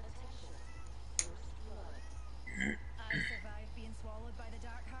 I survived being swallowed by the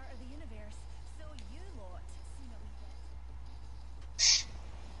dark heart of the universe. So you lot seem a wee bit.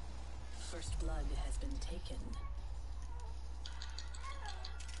 First blood has been taken.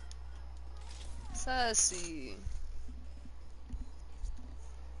 Sussy.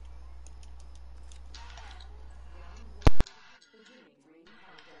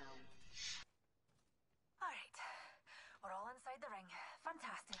 Alright. We're all inside the ring.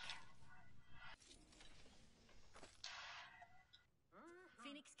 Fantastic.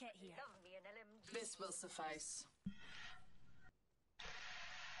 Phoenix Kit here. This will suffice.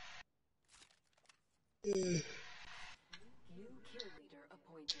 New kill leader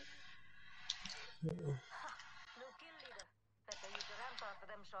appointed. No kill leader. Better use the rampart for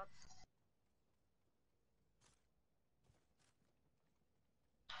them shots.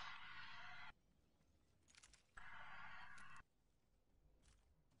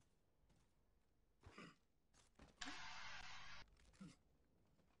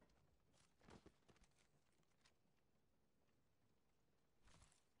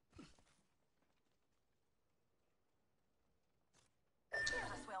 Here's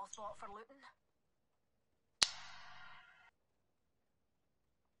a swell spot for looting.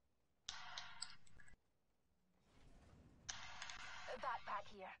 Backpack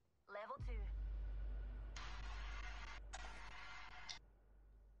here. Level 2.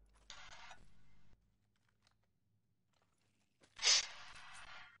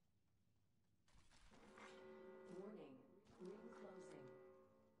 Warning. Ring closing.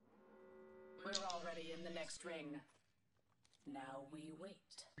 We're already in the next ring. Now we wait.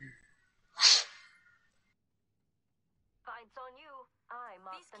 Fight's on you. I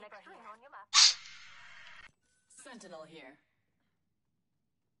mark the next Peacekeeper ring here. on your map. Sentinel here.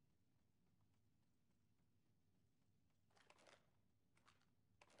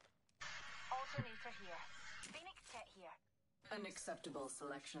 Alternator here. Phoenix Kit here. An acceptable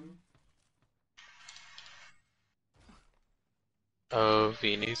selection. Oh,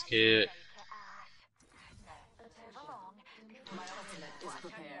 Phoenix Kit. My ultimate is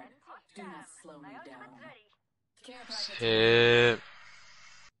prepared. Do not slow me down. Care package. Kit.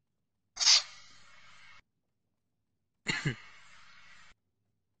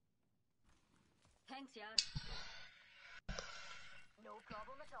 Thanks, yar. No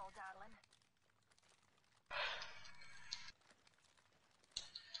problem at all, darling.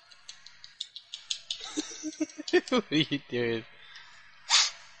 What are you doing?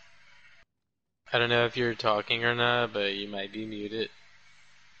 I don't know if you're talking or not, but you might be muted.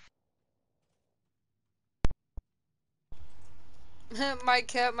 My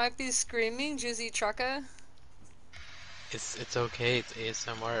cat might be screaming, Juicy Trucka. It's okay. It's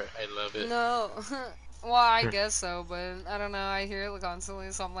ASMR. I love it. No. Well, I guess so, but I don't know. I hear it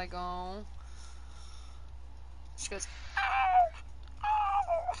constantly, so I'm like, oh. She goes, ow!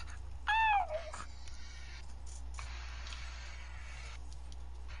 Ow! Ow!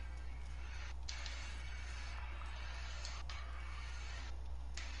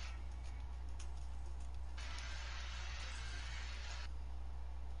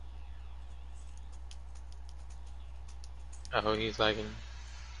 Oh, he's lagging.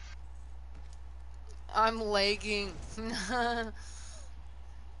 I'm lagging.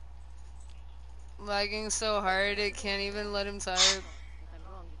 Lagging so hard it can't even let him type. If I'm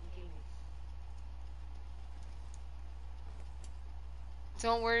wrong, you can kill me.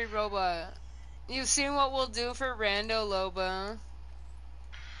 Don't worry, robot. You've seen what we'll do for Rando Loba.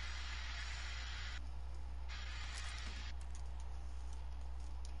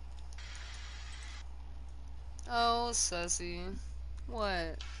 Oh, sussy.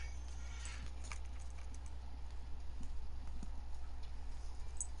 What?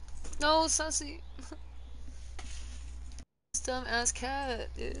 No, sussy. Dumb ass cat,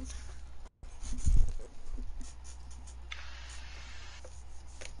 dude. G7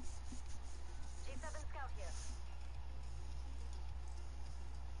 scout here.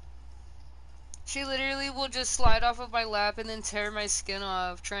 She literally will just slide off of my lap and then tear my skin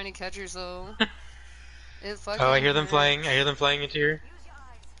off trying to catch herself. It fucking Oh, I hear them hurts. flying. I hear them flying into here. Use your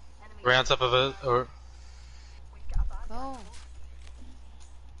eyes. Enemy. Right on top of it, or We've got a bad guy. Oh.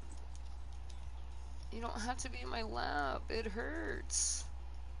 You don't have to be in my lap. It hurts.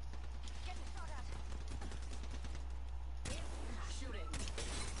 Getting shot at. Shooting.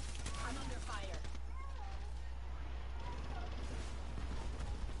 I'm under fire.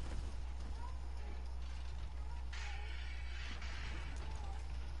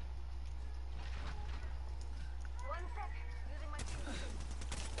 One sec. Using my team.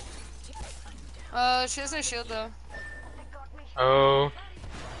 She has no shield though. They got me. oh.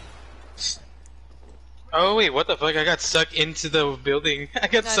 Oh wait, what the fuck? I got stuck into the building. I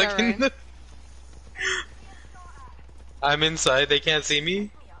got I stuck know, in right? the. I'm inside. They can't see me.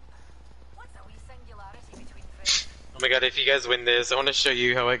 What's a wee singularity between friends? Oh my god! If you guys win this, I want to show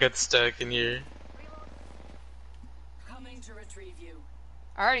you how I got stuck in here. Coming to retrieve you.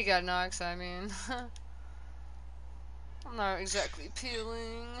 I already got knocks, I mean. I'm not exactly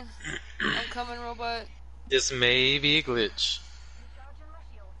peeling. I'm coming, robot. This may be a glitch. Recharging my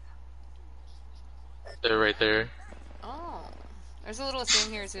shields. They're right there. Oh. There's a little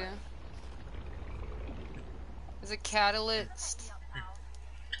thing here, too. There's a catalyst.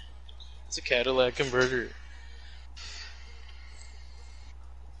 It's a Cadillac converter.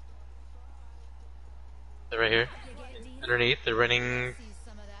 They're right here. Underneath. They're running. See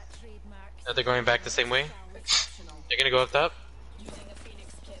some of that trademark. Oh, they're going back the same way. Exceptional. They're gonna go up top. Using a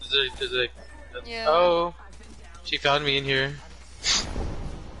Phoenix kit. There's a. Yeah. Oh, I've been down. she found me in here.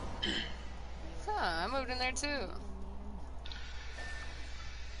 Huh, I moved in there, too.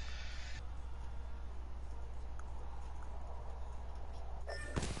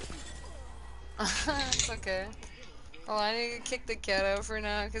 It's okay. Oh, I need to kick the cat out for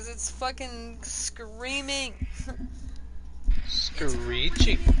now, because it's fucking screaming.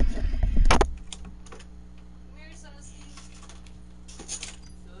 Screeching.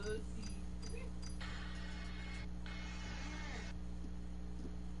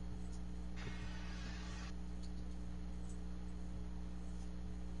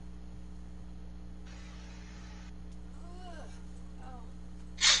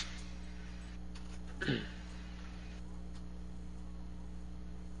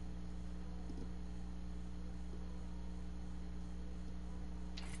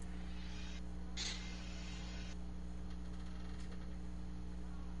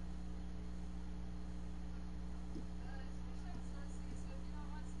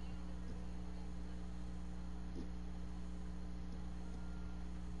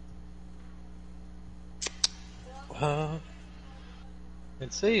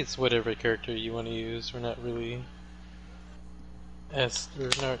 I'd say it's whatever character you want to use. We're not really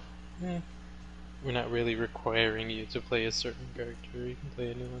we're not really requiring you to play a certain character. You can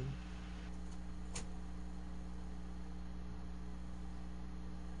play anyone.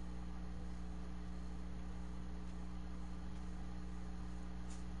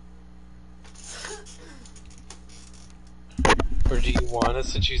 Or do you want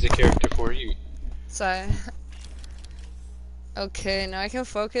us to choose a character for you? Sorry. Okay, now I can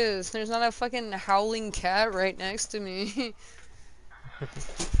focus. There's not a fucking howling cat right next to me.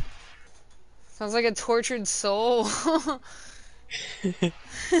 Sounds like a tortured soul.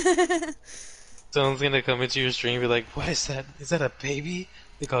 Someone's gonna come into your stream and be like, "What is that? Is that a baby?"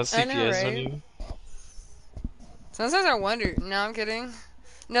 They call I know, CPS on right? you. Sometimes I wonder. No, I'm kidding.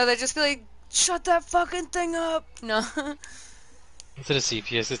 No, they just be like, shut that fucking thing up. No. Instead of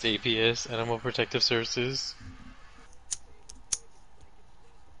CPS, it's APS, Animal Protective Services.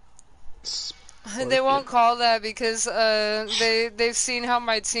 They won't call that because they've seen how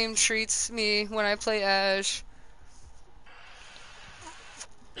my team treats me when I play Ash.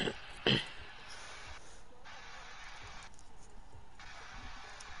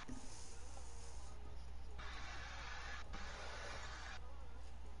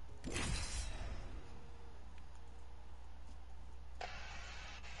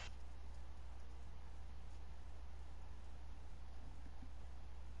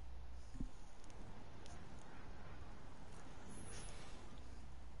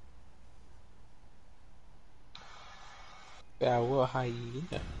 Yeah, well,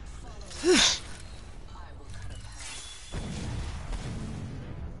 hyena.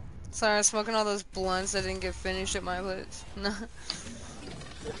 Sorry, I'm smoking all those blunts that didn't get finished at my place. No.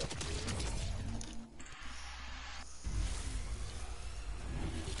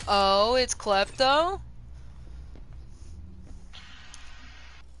 Oh, it's Klepto?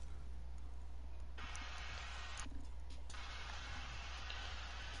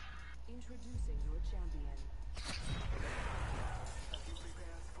 Introducing your champion.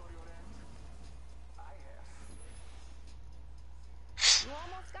 You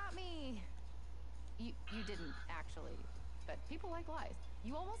almost got me. You didn't actually, but people like lies.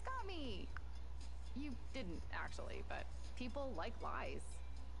 You almost got me. You didn't actually, but people like lies.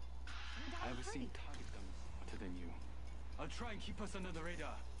 I have a scene target them better than you. I'll try and keep us under the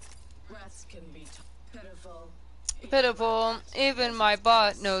radar. Rats can be pitiful. Pitiful. Even my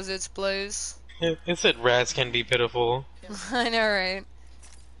bot knows its place. It said rats can be pitiful. I know, right?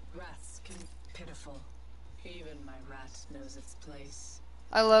 Rats can be pitiful. Even my rat knows its place.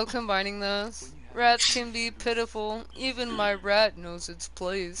 I love combining those. Rats can be pitiful. Even my rat knows its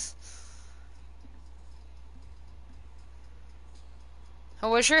place. I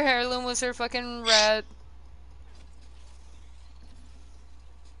wish her heirloom was her fucking rat.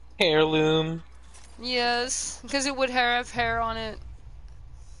 Heirloom. Yes, because it would have hair on it.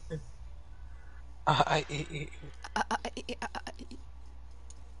 I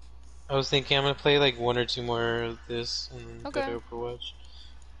was thinking I'm gonna play like 1 or 2 more of this and then go to Overwatch.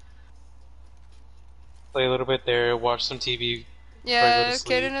 Play a little bit there, watch some TV before I go Yeah, to if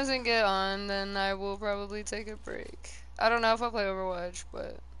sleep. Kaden doesn't get on, then I will probably take a break. I don't know if I'll play Overwatch,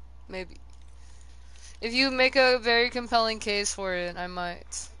 but maybe. If you make a very compelling case for it, I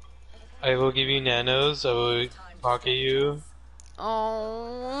might. I will give you nanos, I will pocket you.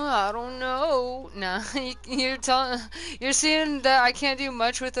 Oh, I don't know. Nah, you're seeing that I can't do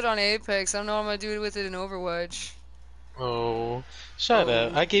much with it on Apex. I don't know what I'm gonna do with it in Overwatch. Oh, shut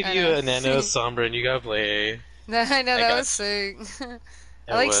up. I gave I you know. a nano Sombra and you gotta play. I know, I that got was sick. I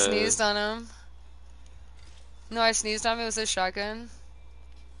It like was. sneezed on him. No, I sneezed on him, it was a shotgun.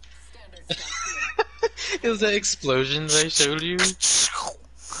 It was that explosion that I showed you.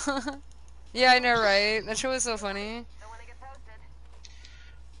 Yeah, I know, right? That shit was so funny.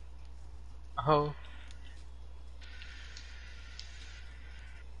 Oh.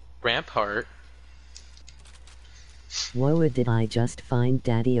 Rampart. Whoa, did I just find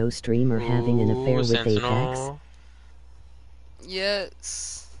Daddy-O streamer having an affair with Apex? Sentinel.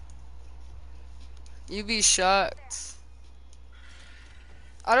 Yes. You'd be shocked.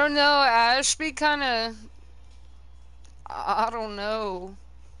 I don't know, Ash be kinda... I don't know.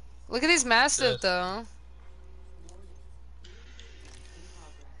 Look at these Mastiff, though.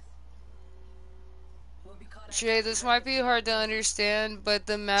 Jay, this might be hard to understand, but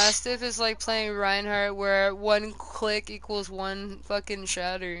the Mastiff is like playing Reinhardt, where 1 click equals 1 fucking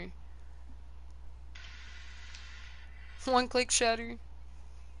shatter. 1 click shatter.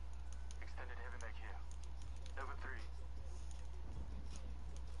 Extended heavy mech here. Level 3.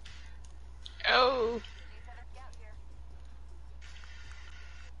 Oh.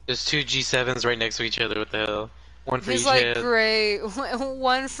 There's 2 G7s right next to each other. What the hell? 1 for He's each like, head. great.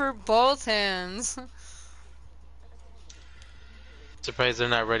 1 for both hands. Surprised they're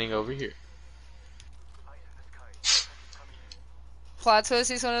not running over here. Plot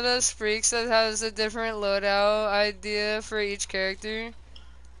twist, he's one of those freaks that has a different loadout idea for each character.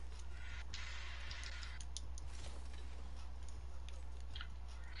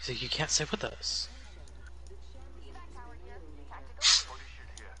 He's like, you can't sit with us.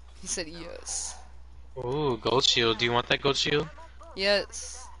 He said yes. Ooh, gold shield. Do you want that gold shield?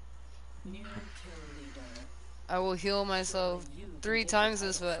 Yes. I will heal myself 3 times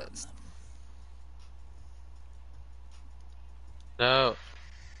as fast. No.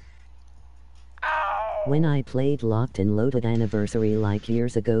 When I played Locked and Loaded Anniversary like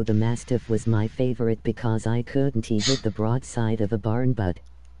years ago, the Mastiff was my favorite because I couldn't hit the broadside of a barn butt.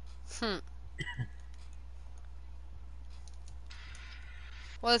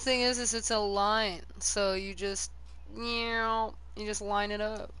 Well, the thing is it's a line, so you just line it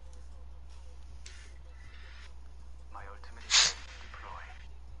up. My ultimate is deploy.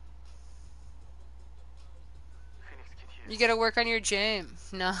 Phoenix kit here. You gotta work on your jam.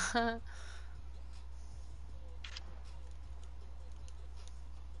 Nah.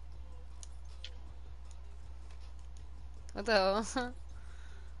 What the hell?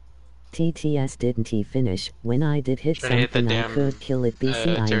 TTS didn't he finish? When I did hit something I could kill it.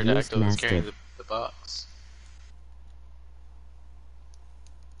 BC I used Mastiff. The box.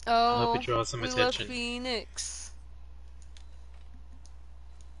 Oh, I hope it draws some we attention. love Phoenix.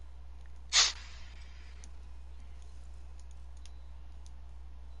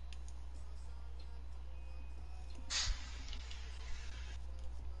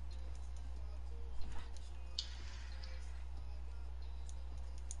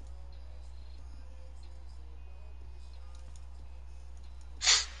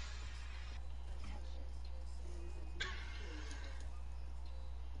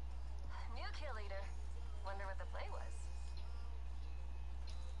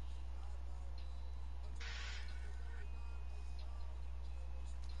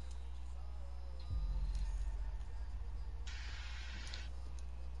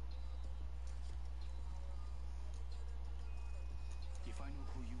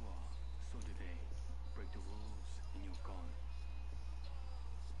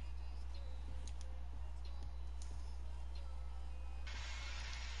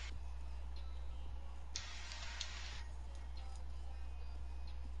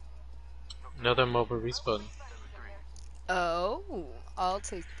 Another mobile respawn. Oh, I'll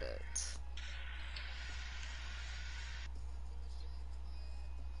take that.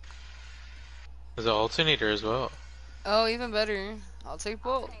 There's an alternator as well. Oh, even better. I'll take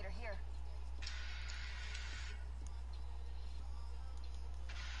both.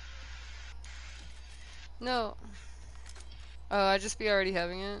 No. Oh, I just be already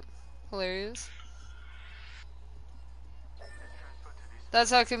having it. Hilarious. That's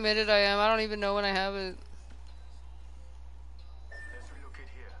how committed I am. I don't even know when I have it. Let's relocate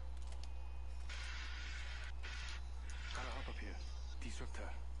here. Gotta hop up here. Disruptor.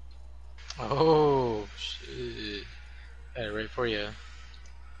 Oh shit! Got it right for you.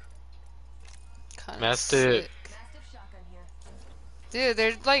 Kinda Mastiff. sick. Dude,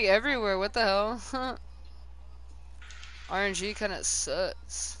 they're like everywhere. What the hell? RNG kinda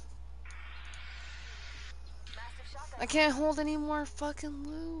sucks. I can't hold any more fucking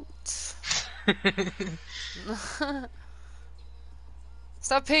loot.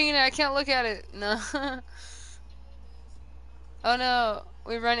 Stop pinging it. I can't look at it. No. Oh no.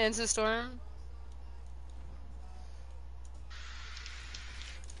 We run into storm.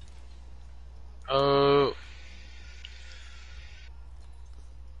 Oh.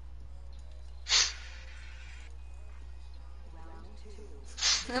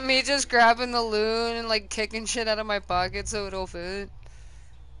 Me just grabbing the loot and like kicking shit out of my pocket so it'll fit.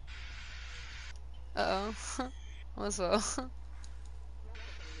 Uh oh. What's up?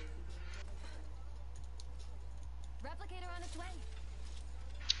 Replicator on its way.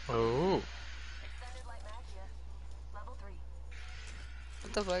 Oh.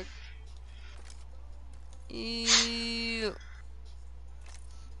 What the fuck? Ew.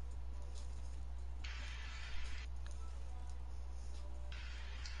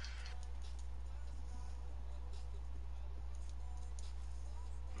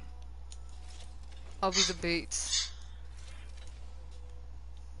 I'll be the bait.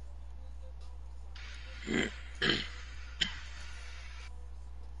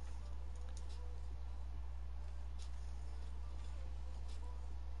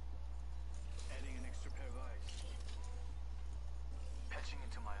 Adding an extra pair of eyes. Patching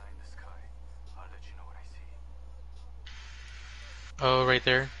into my eye in the sky. I'll let you know what I see. Oh, right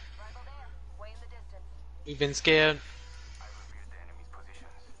there. We've been scared. I revealed the enemy's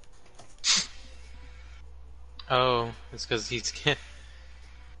positions. Oh, it's because he's scared.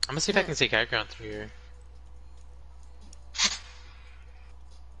 I'm gonna see if I can take high ground through here.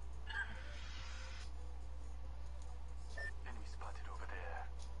 Enemy spotted over there.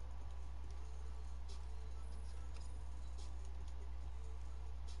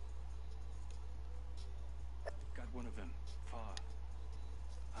 Got one of them. Far.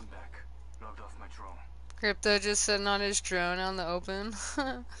 I'm back. Logged off my drone. Crypto just sitting on his drone out in the open.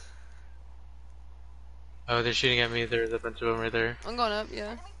 Oh, they're shooting at me. There's a bunch of them right there. I'm going up,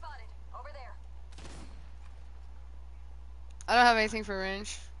 yeah. I don't have anything for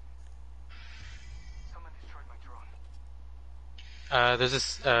range. Someone destroyed my drone. There's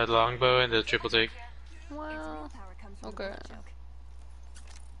this longbow and the triple take. Wow. Okay.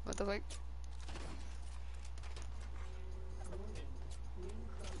 What the fuck?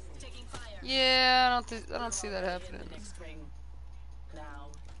 Yeah, I don't see that happening.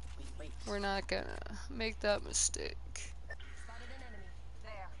 We're not gonna make that mistake. I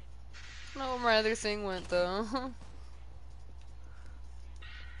don't know where my other thing went though.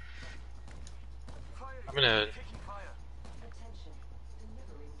 I'm gonna.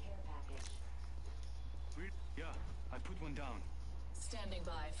 Yeah, I put one down. Standing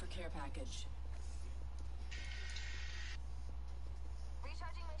by for care package.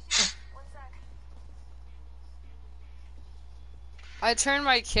 Recharging my shield. One sec. I turned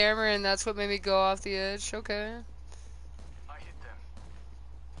my camera and that's what made me go off the edge. Okay. I hit them.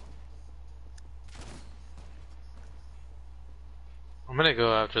 I'm gonna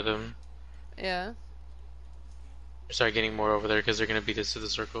go after them. Yeah. Start getting more over there because they're gonna beat us to the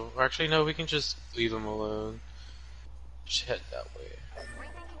circle. Or actually, no, we can just leave them alone. Just head that way.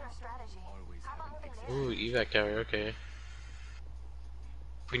 Rethinking our strategy. How about Ooh, moving there? evac carrier, okay.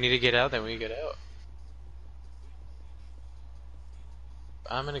 If we need to get out, then we get out.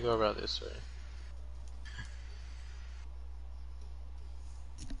 I'm gonna go around this way.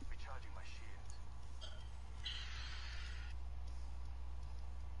 Recharging my shields.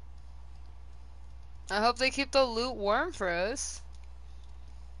 I hope they keep the loot warm for us.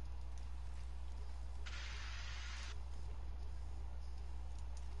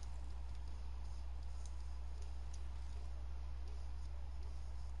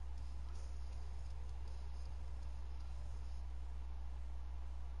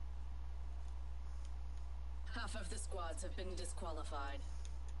 Half of the squads have been disqualified.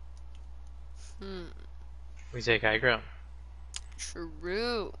 We take high ground.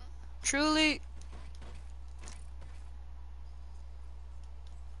 True. Truly.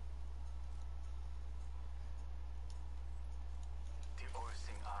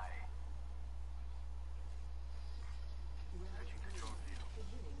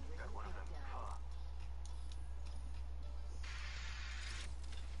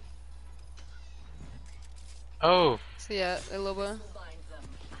 Oh. So yeah, a little bit.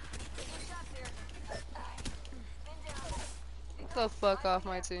 Get the fuck off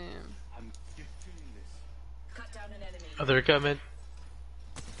my team. Cut down an enemy. Oh, they're coming.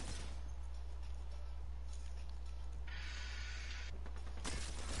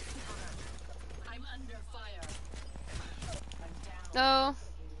 I'm under fire. No.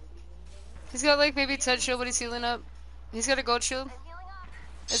 He's got like maybe 10 shield, but he's healing up. He's got a gold shield.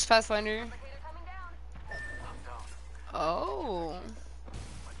 It's Pathfinder. Oh.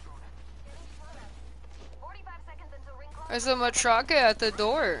 There's a Matraka at the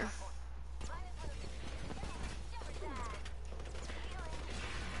door.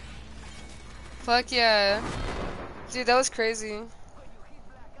 Fuck yeah. Dude, that was crazy.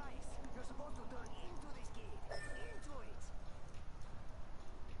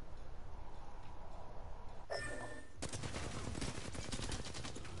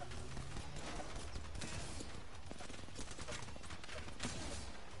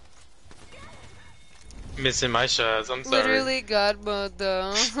 Missing my shots, I'm sorry. Literally God mode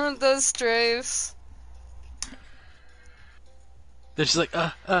though. Those strafes. They're just like,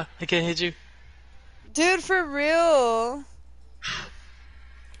 I can't hit you. Dude, for real.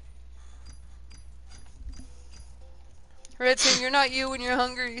 Red team, you're not you when you're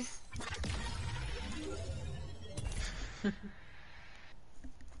hungry. I'm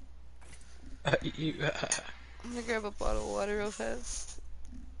gonna grab a bottle of water real fast.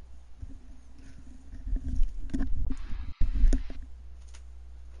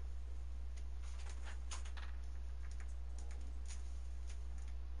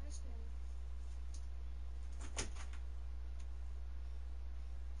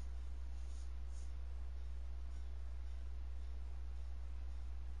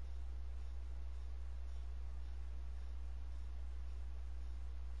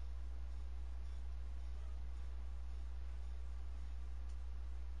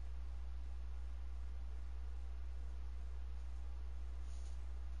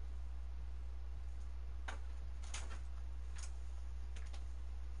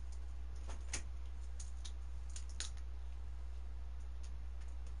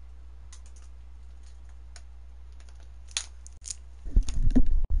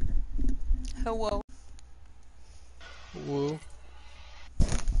 Hello. Woo.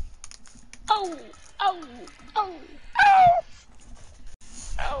 Oh, oh, oh, oh,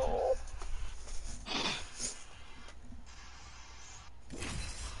 oh.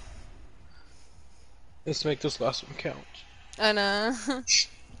 Let's make this last one count. I know.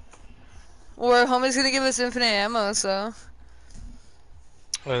 Or homie's gonna give us infinite ammo, so.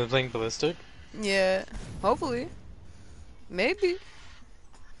 Are they playing ballistic? Yeah. Hopefully. Maybe.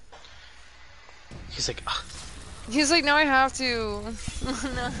 He's like, ah. He's like, now I have to.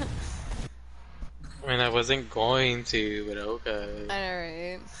 No. I mean, I wasn't going to, but okay. I know,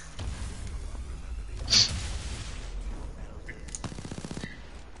 right?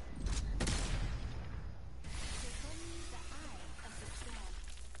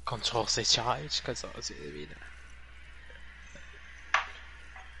 Control C charge, Control C vida.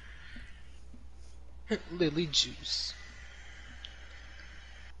 Lily juice.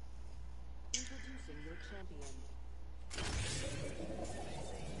 Introducing your champion.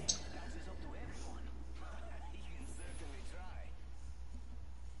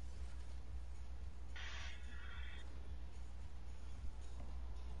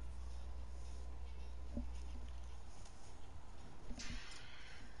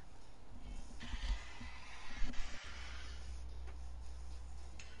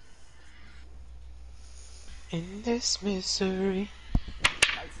 In this misery.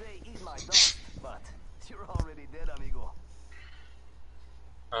 I'd say eat my dust, but you're already dead, amigo.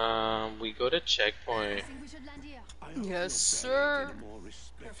 We go to checkpoint. Yes, sir.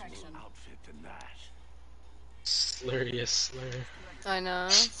 Slur, yes, slur. I know.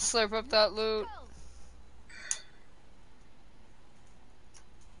 Slurp up that loot.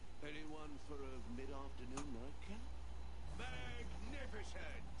 Anyone for a mid-afternoon nightcap?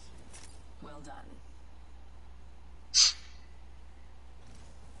 Magnificent! Well done.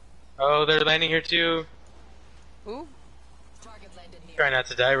 Oh, they're landing here too. Ooh. Target landed near. Try not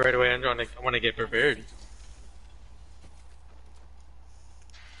to die right away. I want to get prepared.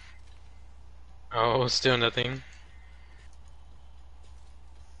 Oh, still nothing.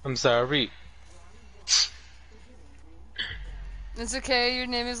 I'm sorry. It's okay, your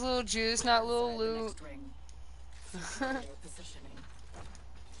name is Little Juice, not Little Loot.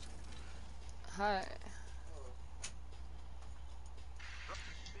 Hi.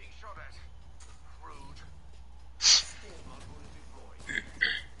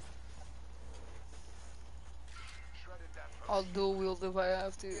 I'll dual wield if I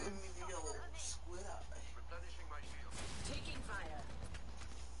have to. Taking fire.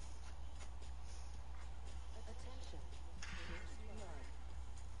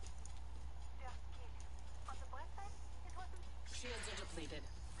 Shields are depleted.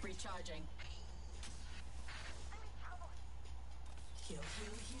 Recharging. Heal,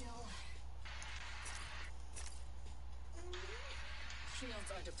 heal, heal.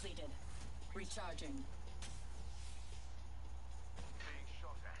 Shields are depleted. Recharging.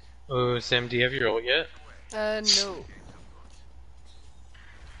 Oh, Sam, do you have your ult yet? No.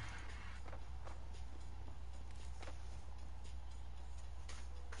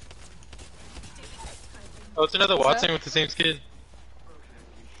 Oh, it's another What's Watson that? with the same skin.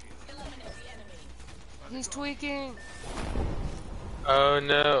 He's tweaking. Oh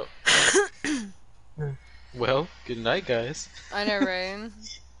no. Well, good night, guys. I know, right?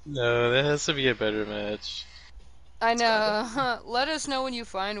 No, that has to be a better match. I know. Let us know when you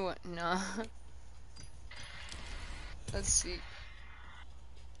find one. No. Let's see.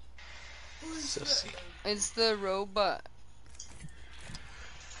 So see. It's the robot.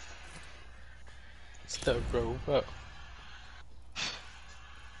 It's the robot.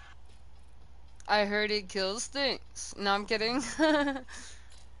 I heard it kills things. No, I'm kidding.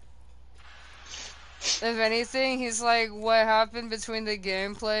 If anything, he's like, what happened between the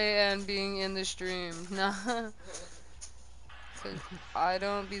gameplay and being in the stream? Nah. Cause I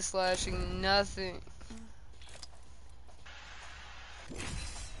don't be slashing nothing.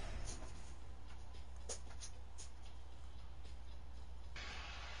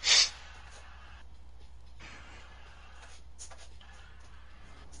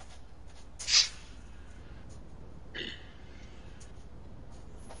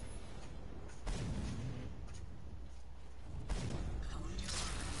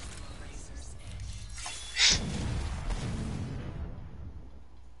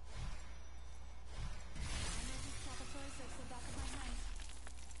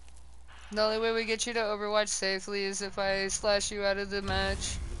 The only way we get you to Overwatch safely is if I slash you out of the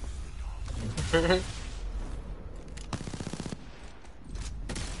match.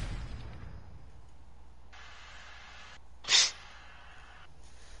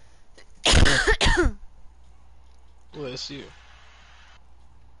 Bless you.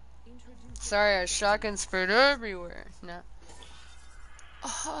 Sorry, I shotgun sprayed everywhere. No.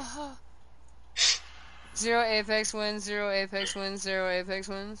 Zero Apex wins, zero Apex wins, zero Apex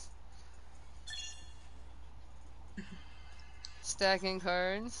wins. Stacking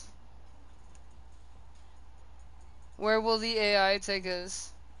cards. Where will the AI take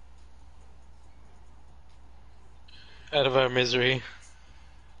us? Out of our misery.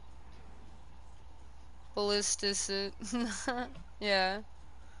 Ballisticid. Yeah.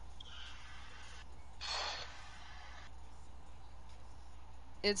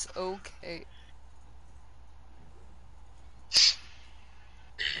 It's okay.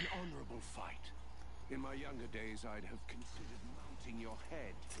 An honorable fight. In my younger days, I'd have considered mounting your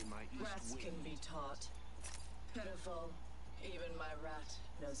head in my east Rats wing. can be taught. Pitiful. Even my rat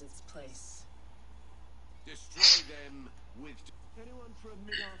knows its place. Destroy them with... Anyone for a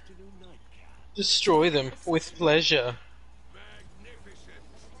mid-afternoon nightcap? Destroy them with pleasure. Magnificent.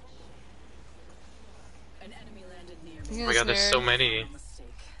 An enemy landed near He's me. Oh my god, there's so snared. many. Mistake.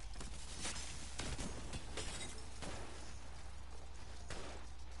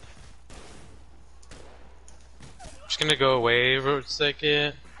 Just gonna go away for a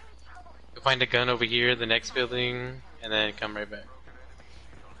second. Go find a gun over here, the next building, and then come right back.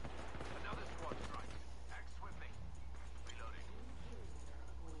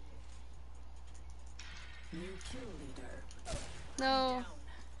 New kill leader. No.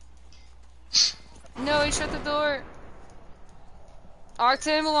 No, he shut the door.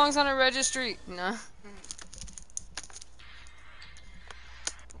 Octane belongs on a registry. No.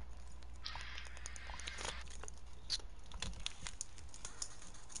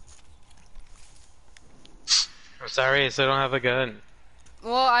 I'm sorry, I still don't have a gun.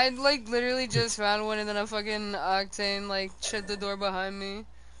 Well, I like literally just found one and then a fucking Octane like shut the door behind me.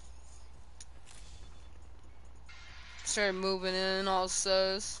 Started moving in all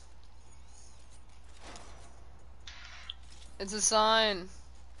sus. It's a sign.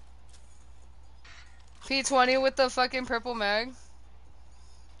 P20 with the fucking purple mag.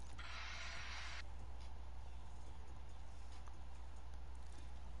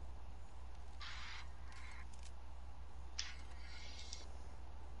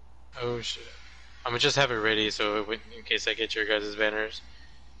 Oh shit. I'm gonna just have it ready so in case I get your guys' banners.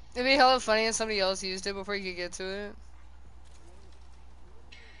 It'd be hella funny if somebody else used it before you could get to it.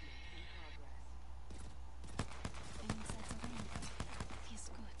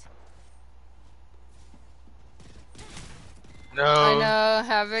 No. I know,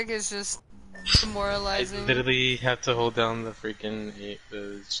 Havoc is just I demoralizing. literally have to hold down the freaking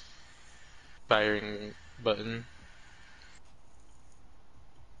firing button.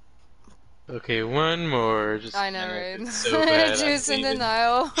 Okay, one more. Just I know, right? it's so bad. I'm Juice in leaving.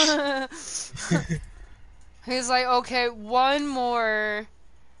 denial. He's like, okay, one more.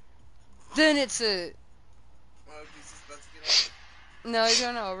 Then it's it. No, he's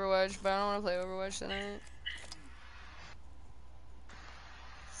going to Overwatch, but I don't want to play Overwatch tonight.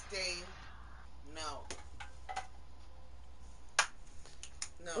 Stay. No.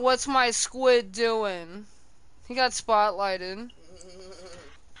 No. What's my squid doing? He got spotlighted.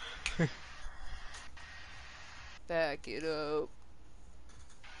 Back it up.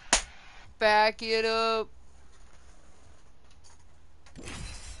 Back it up.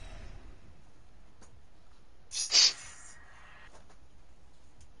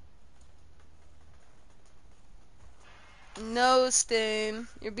 No, Stain.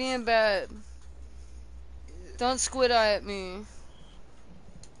 You're being bad. Don't squid eye at me.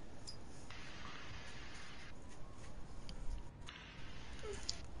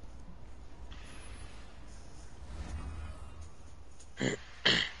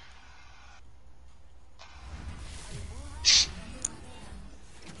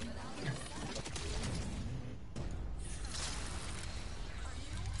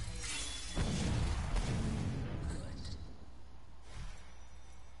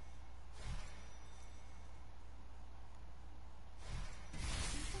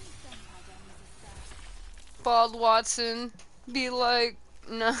 Bald Watson. Be like,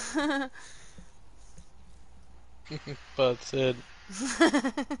 no. But said.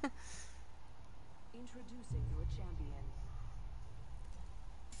 Introducing your champion.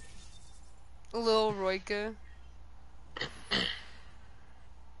 Lil Roika.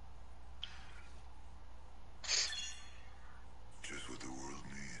 Just what the world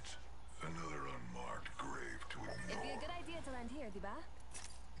needs. Another unmarked grave to ignore. It'd be a good idea to land here, diba?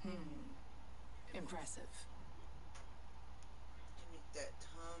 Impressive. Give me that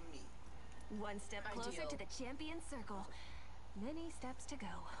tummy. One step closer to the champion circle. Many steps to go.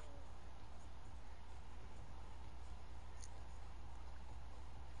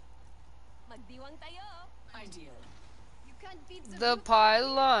 Magdiwang tayo. Ideal. You can't beat The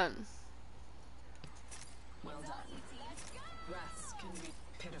pylon. Well done. Rats can be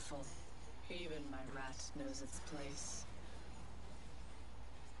pitiful. Even my rat knows its place.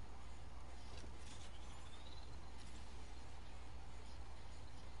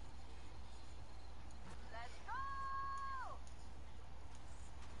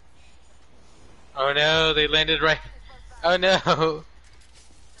 Oh no, they landed right. Oh no. Time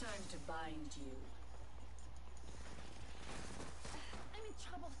to bind you. I'm in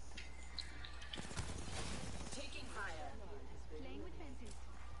trouble. Taking fire. Playing with fences.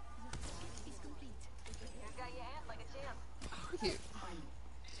 Is complete. You got your hand like a champ. I'm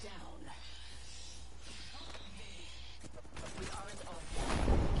down. We aren't off.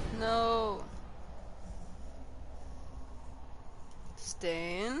 No.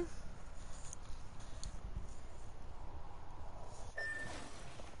 Stain.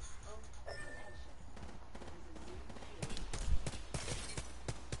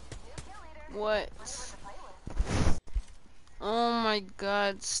 What? Oh my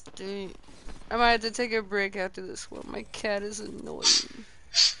god, Stain. I might have to take a break after this one. My cat is annoying.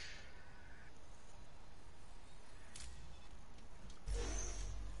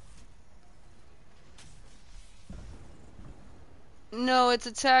 No, it's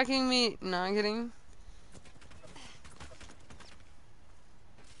attacking me. No, I'm kidding.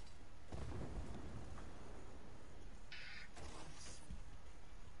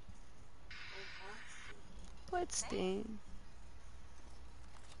 What, Stain?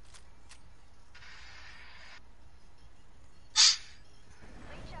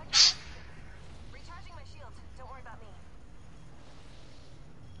 Recharging my shield. Don't worry about me.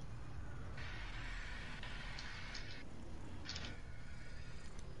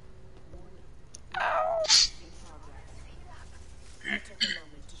 I took a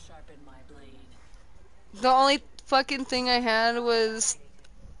moment to sharpen my blade. The only fucking thing I had was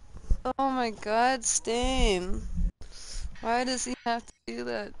Oh my god, Stain. Why does he have to do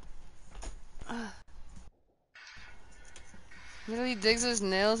that? Literally digs his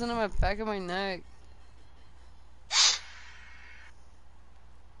nails into my back of my neck.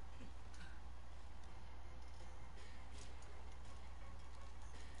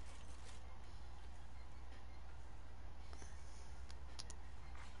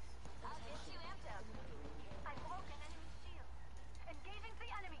 I'll get you amped up. I broke an enemy's shield. Engaging the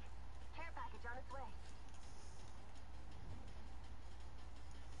enemy. Care package on its way.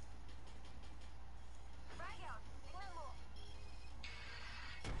 Frag out. Signal more.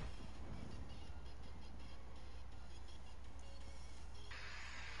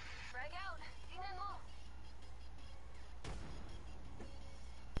 Frag out. Signal more.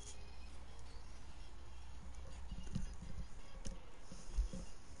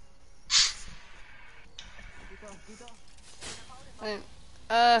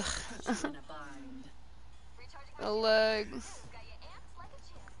 Ugh. Put you in a bind. A leg.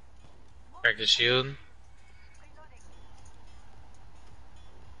 Crack the shield.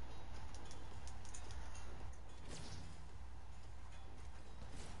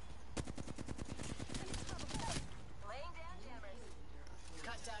 Laying down jammers.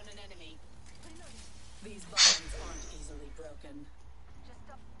 Cut down an enemy. These bonds aren't easily broken. Just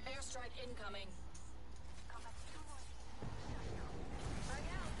stop. Airstrike incoming.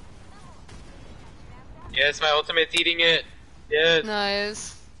 Yes, my ultimate's eating it. Yes.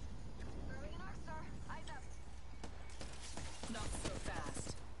 Nice. Not so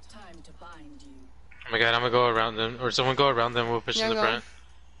fast. Time to bind you. Oh my god, I'm gonna go around them. Or someone go around them, we'll push Yeah, to the go. front.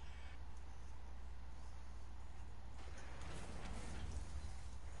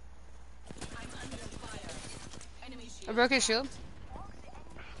 I'm under fire. Enemy shield. I broke his shield.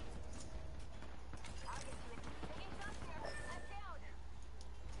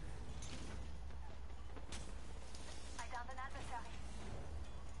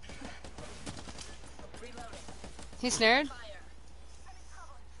 Reloading. He's snared. Fire.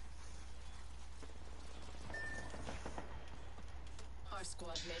 Our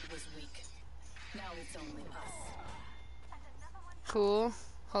squad mate was weak. Now it's only us. Cool.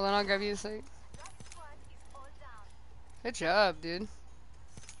 Hold on, I'll grab you a sec. Good job, dude.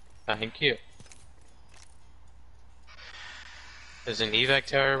 Thank you. There's an evac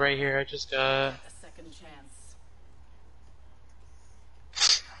tower right here I just got. A second chance.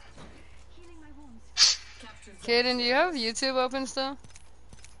 Healing my wounds. Capture Kaden, do you have YouTube open still?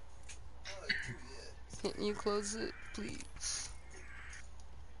 Can you close it, please?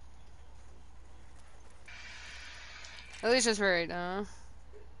 At least just for right now.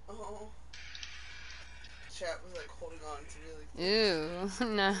 Oh. Chat was like holding on to really.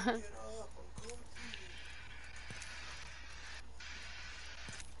 Ew, nah. Get up, I'm coming.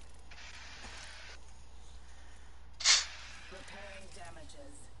 repairing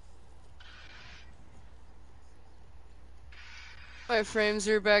damages. My frames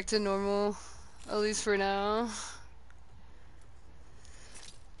are back to normal, at least for now.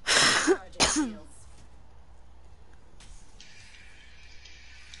 Charging shields.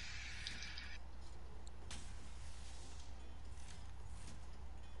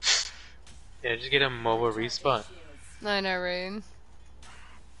 Yeah, just get a mobile respawn. I know, Rain.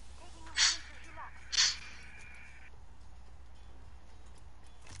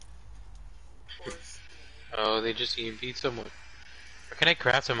 Oh, they just EMP'd someone. Or can I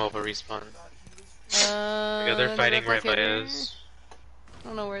craft a mobile respawn? Because they're The fighting right by replicator? us. I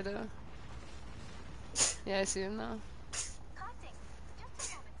don't know where though. Yeah, I see him now.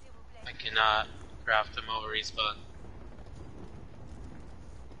 I cannot craft a mobile respawn.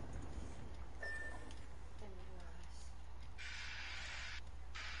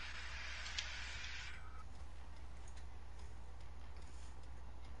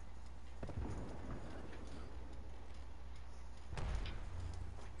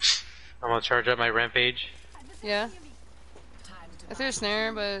 I'm gonna charge up my rampage. Yeah. I threw a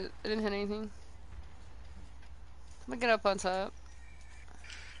snare, but it didn't hit anything. I'm gonna get up on top.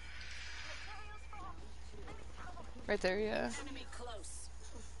 Right there, yeah. Enemy close.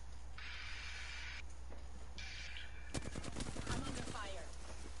 I'm under fire.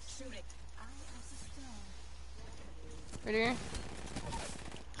 Shooting. Right here.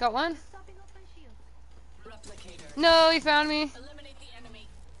 Got one? Replicator. No, he found me. Eliminate the enemy.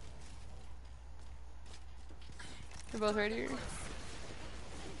 They're both right here.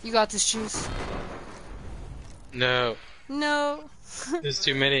 You got this, Juice. No, No. there's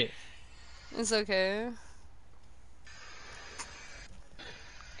too many. It's okay.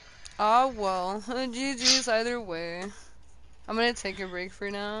 Ah, well. GG's either way. I'm gonna take a break for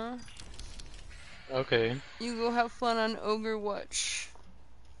now. Okay. You go have fun on Ogre Watch.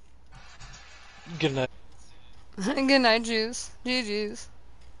 Good night. Good night, Juice. GG's.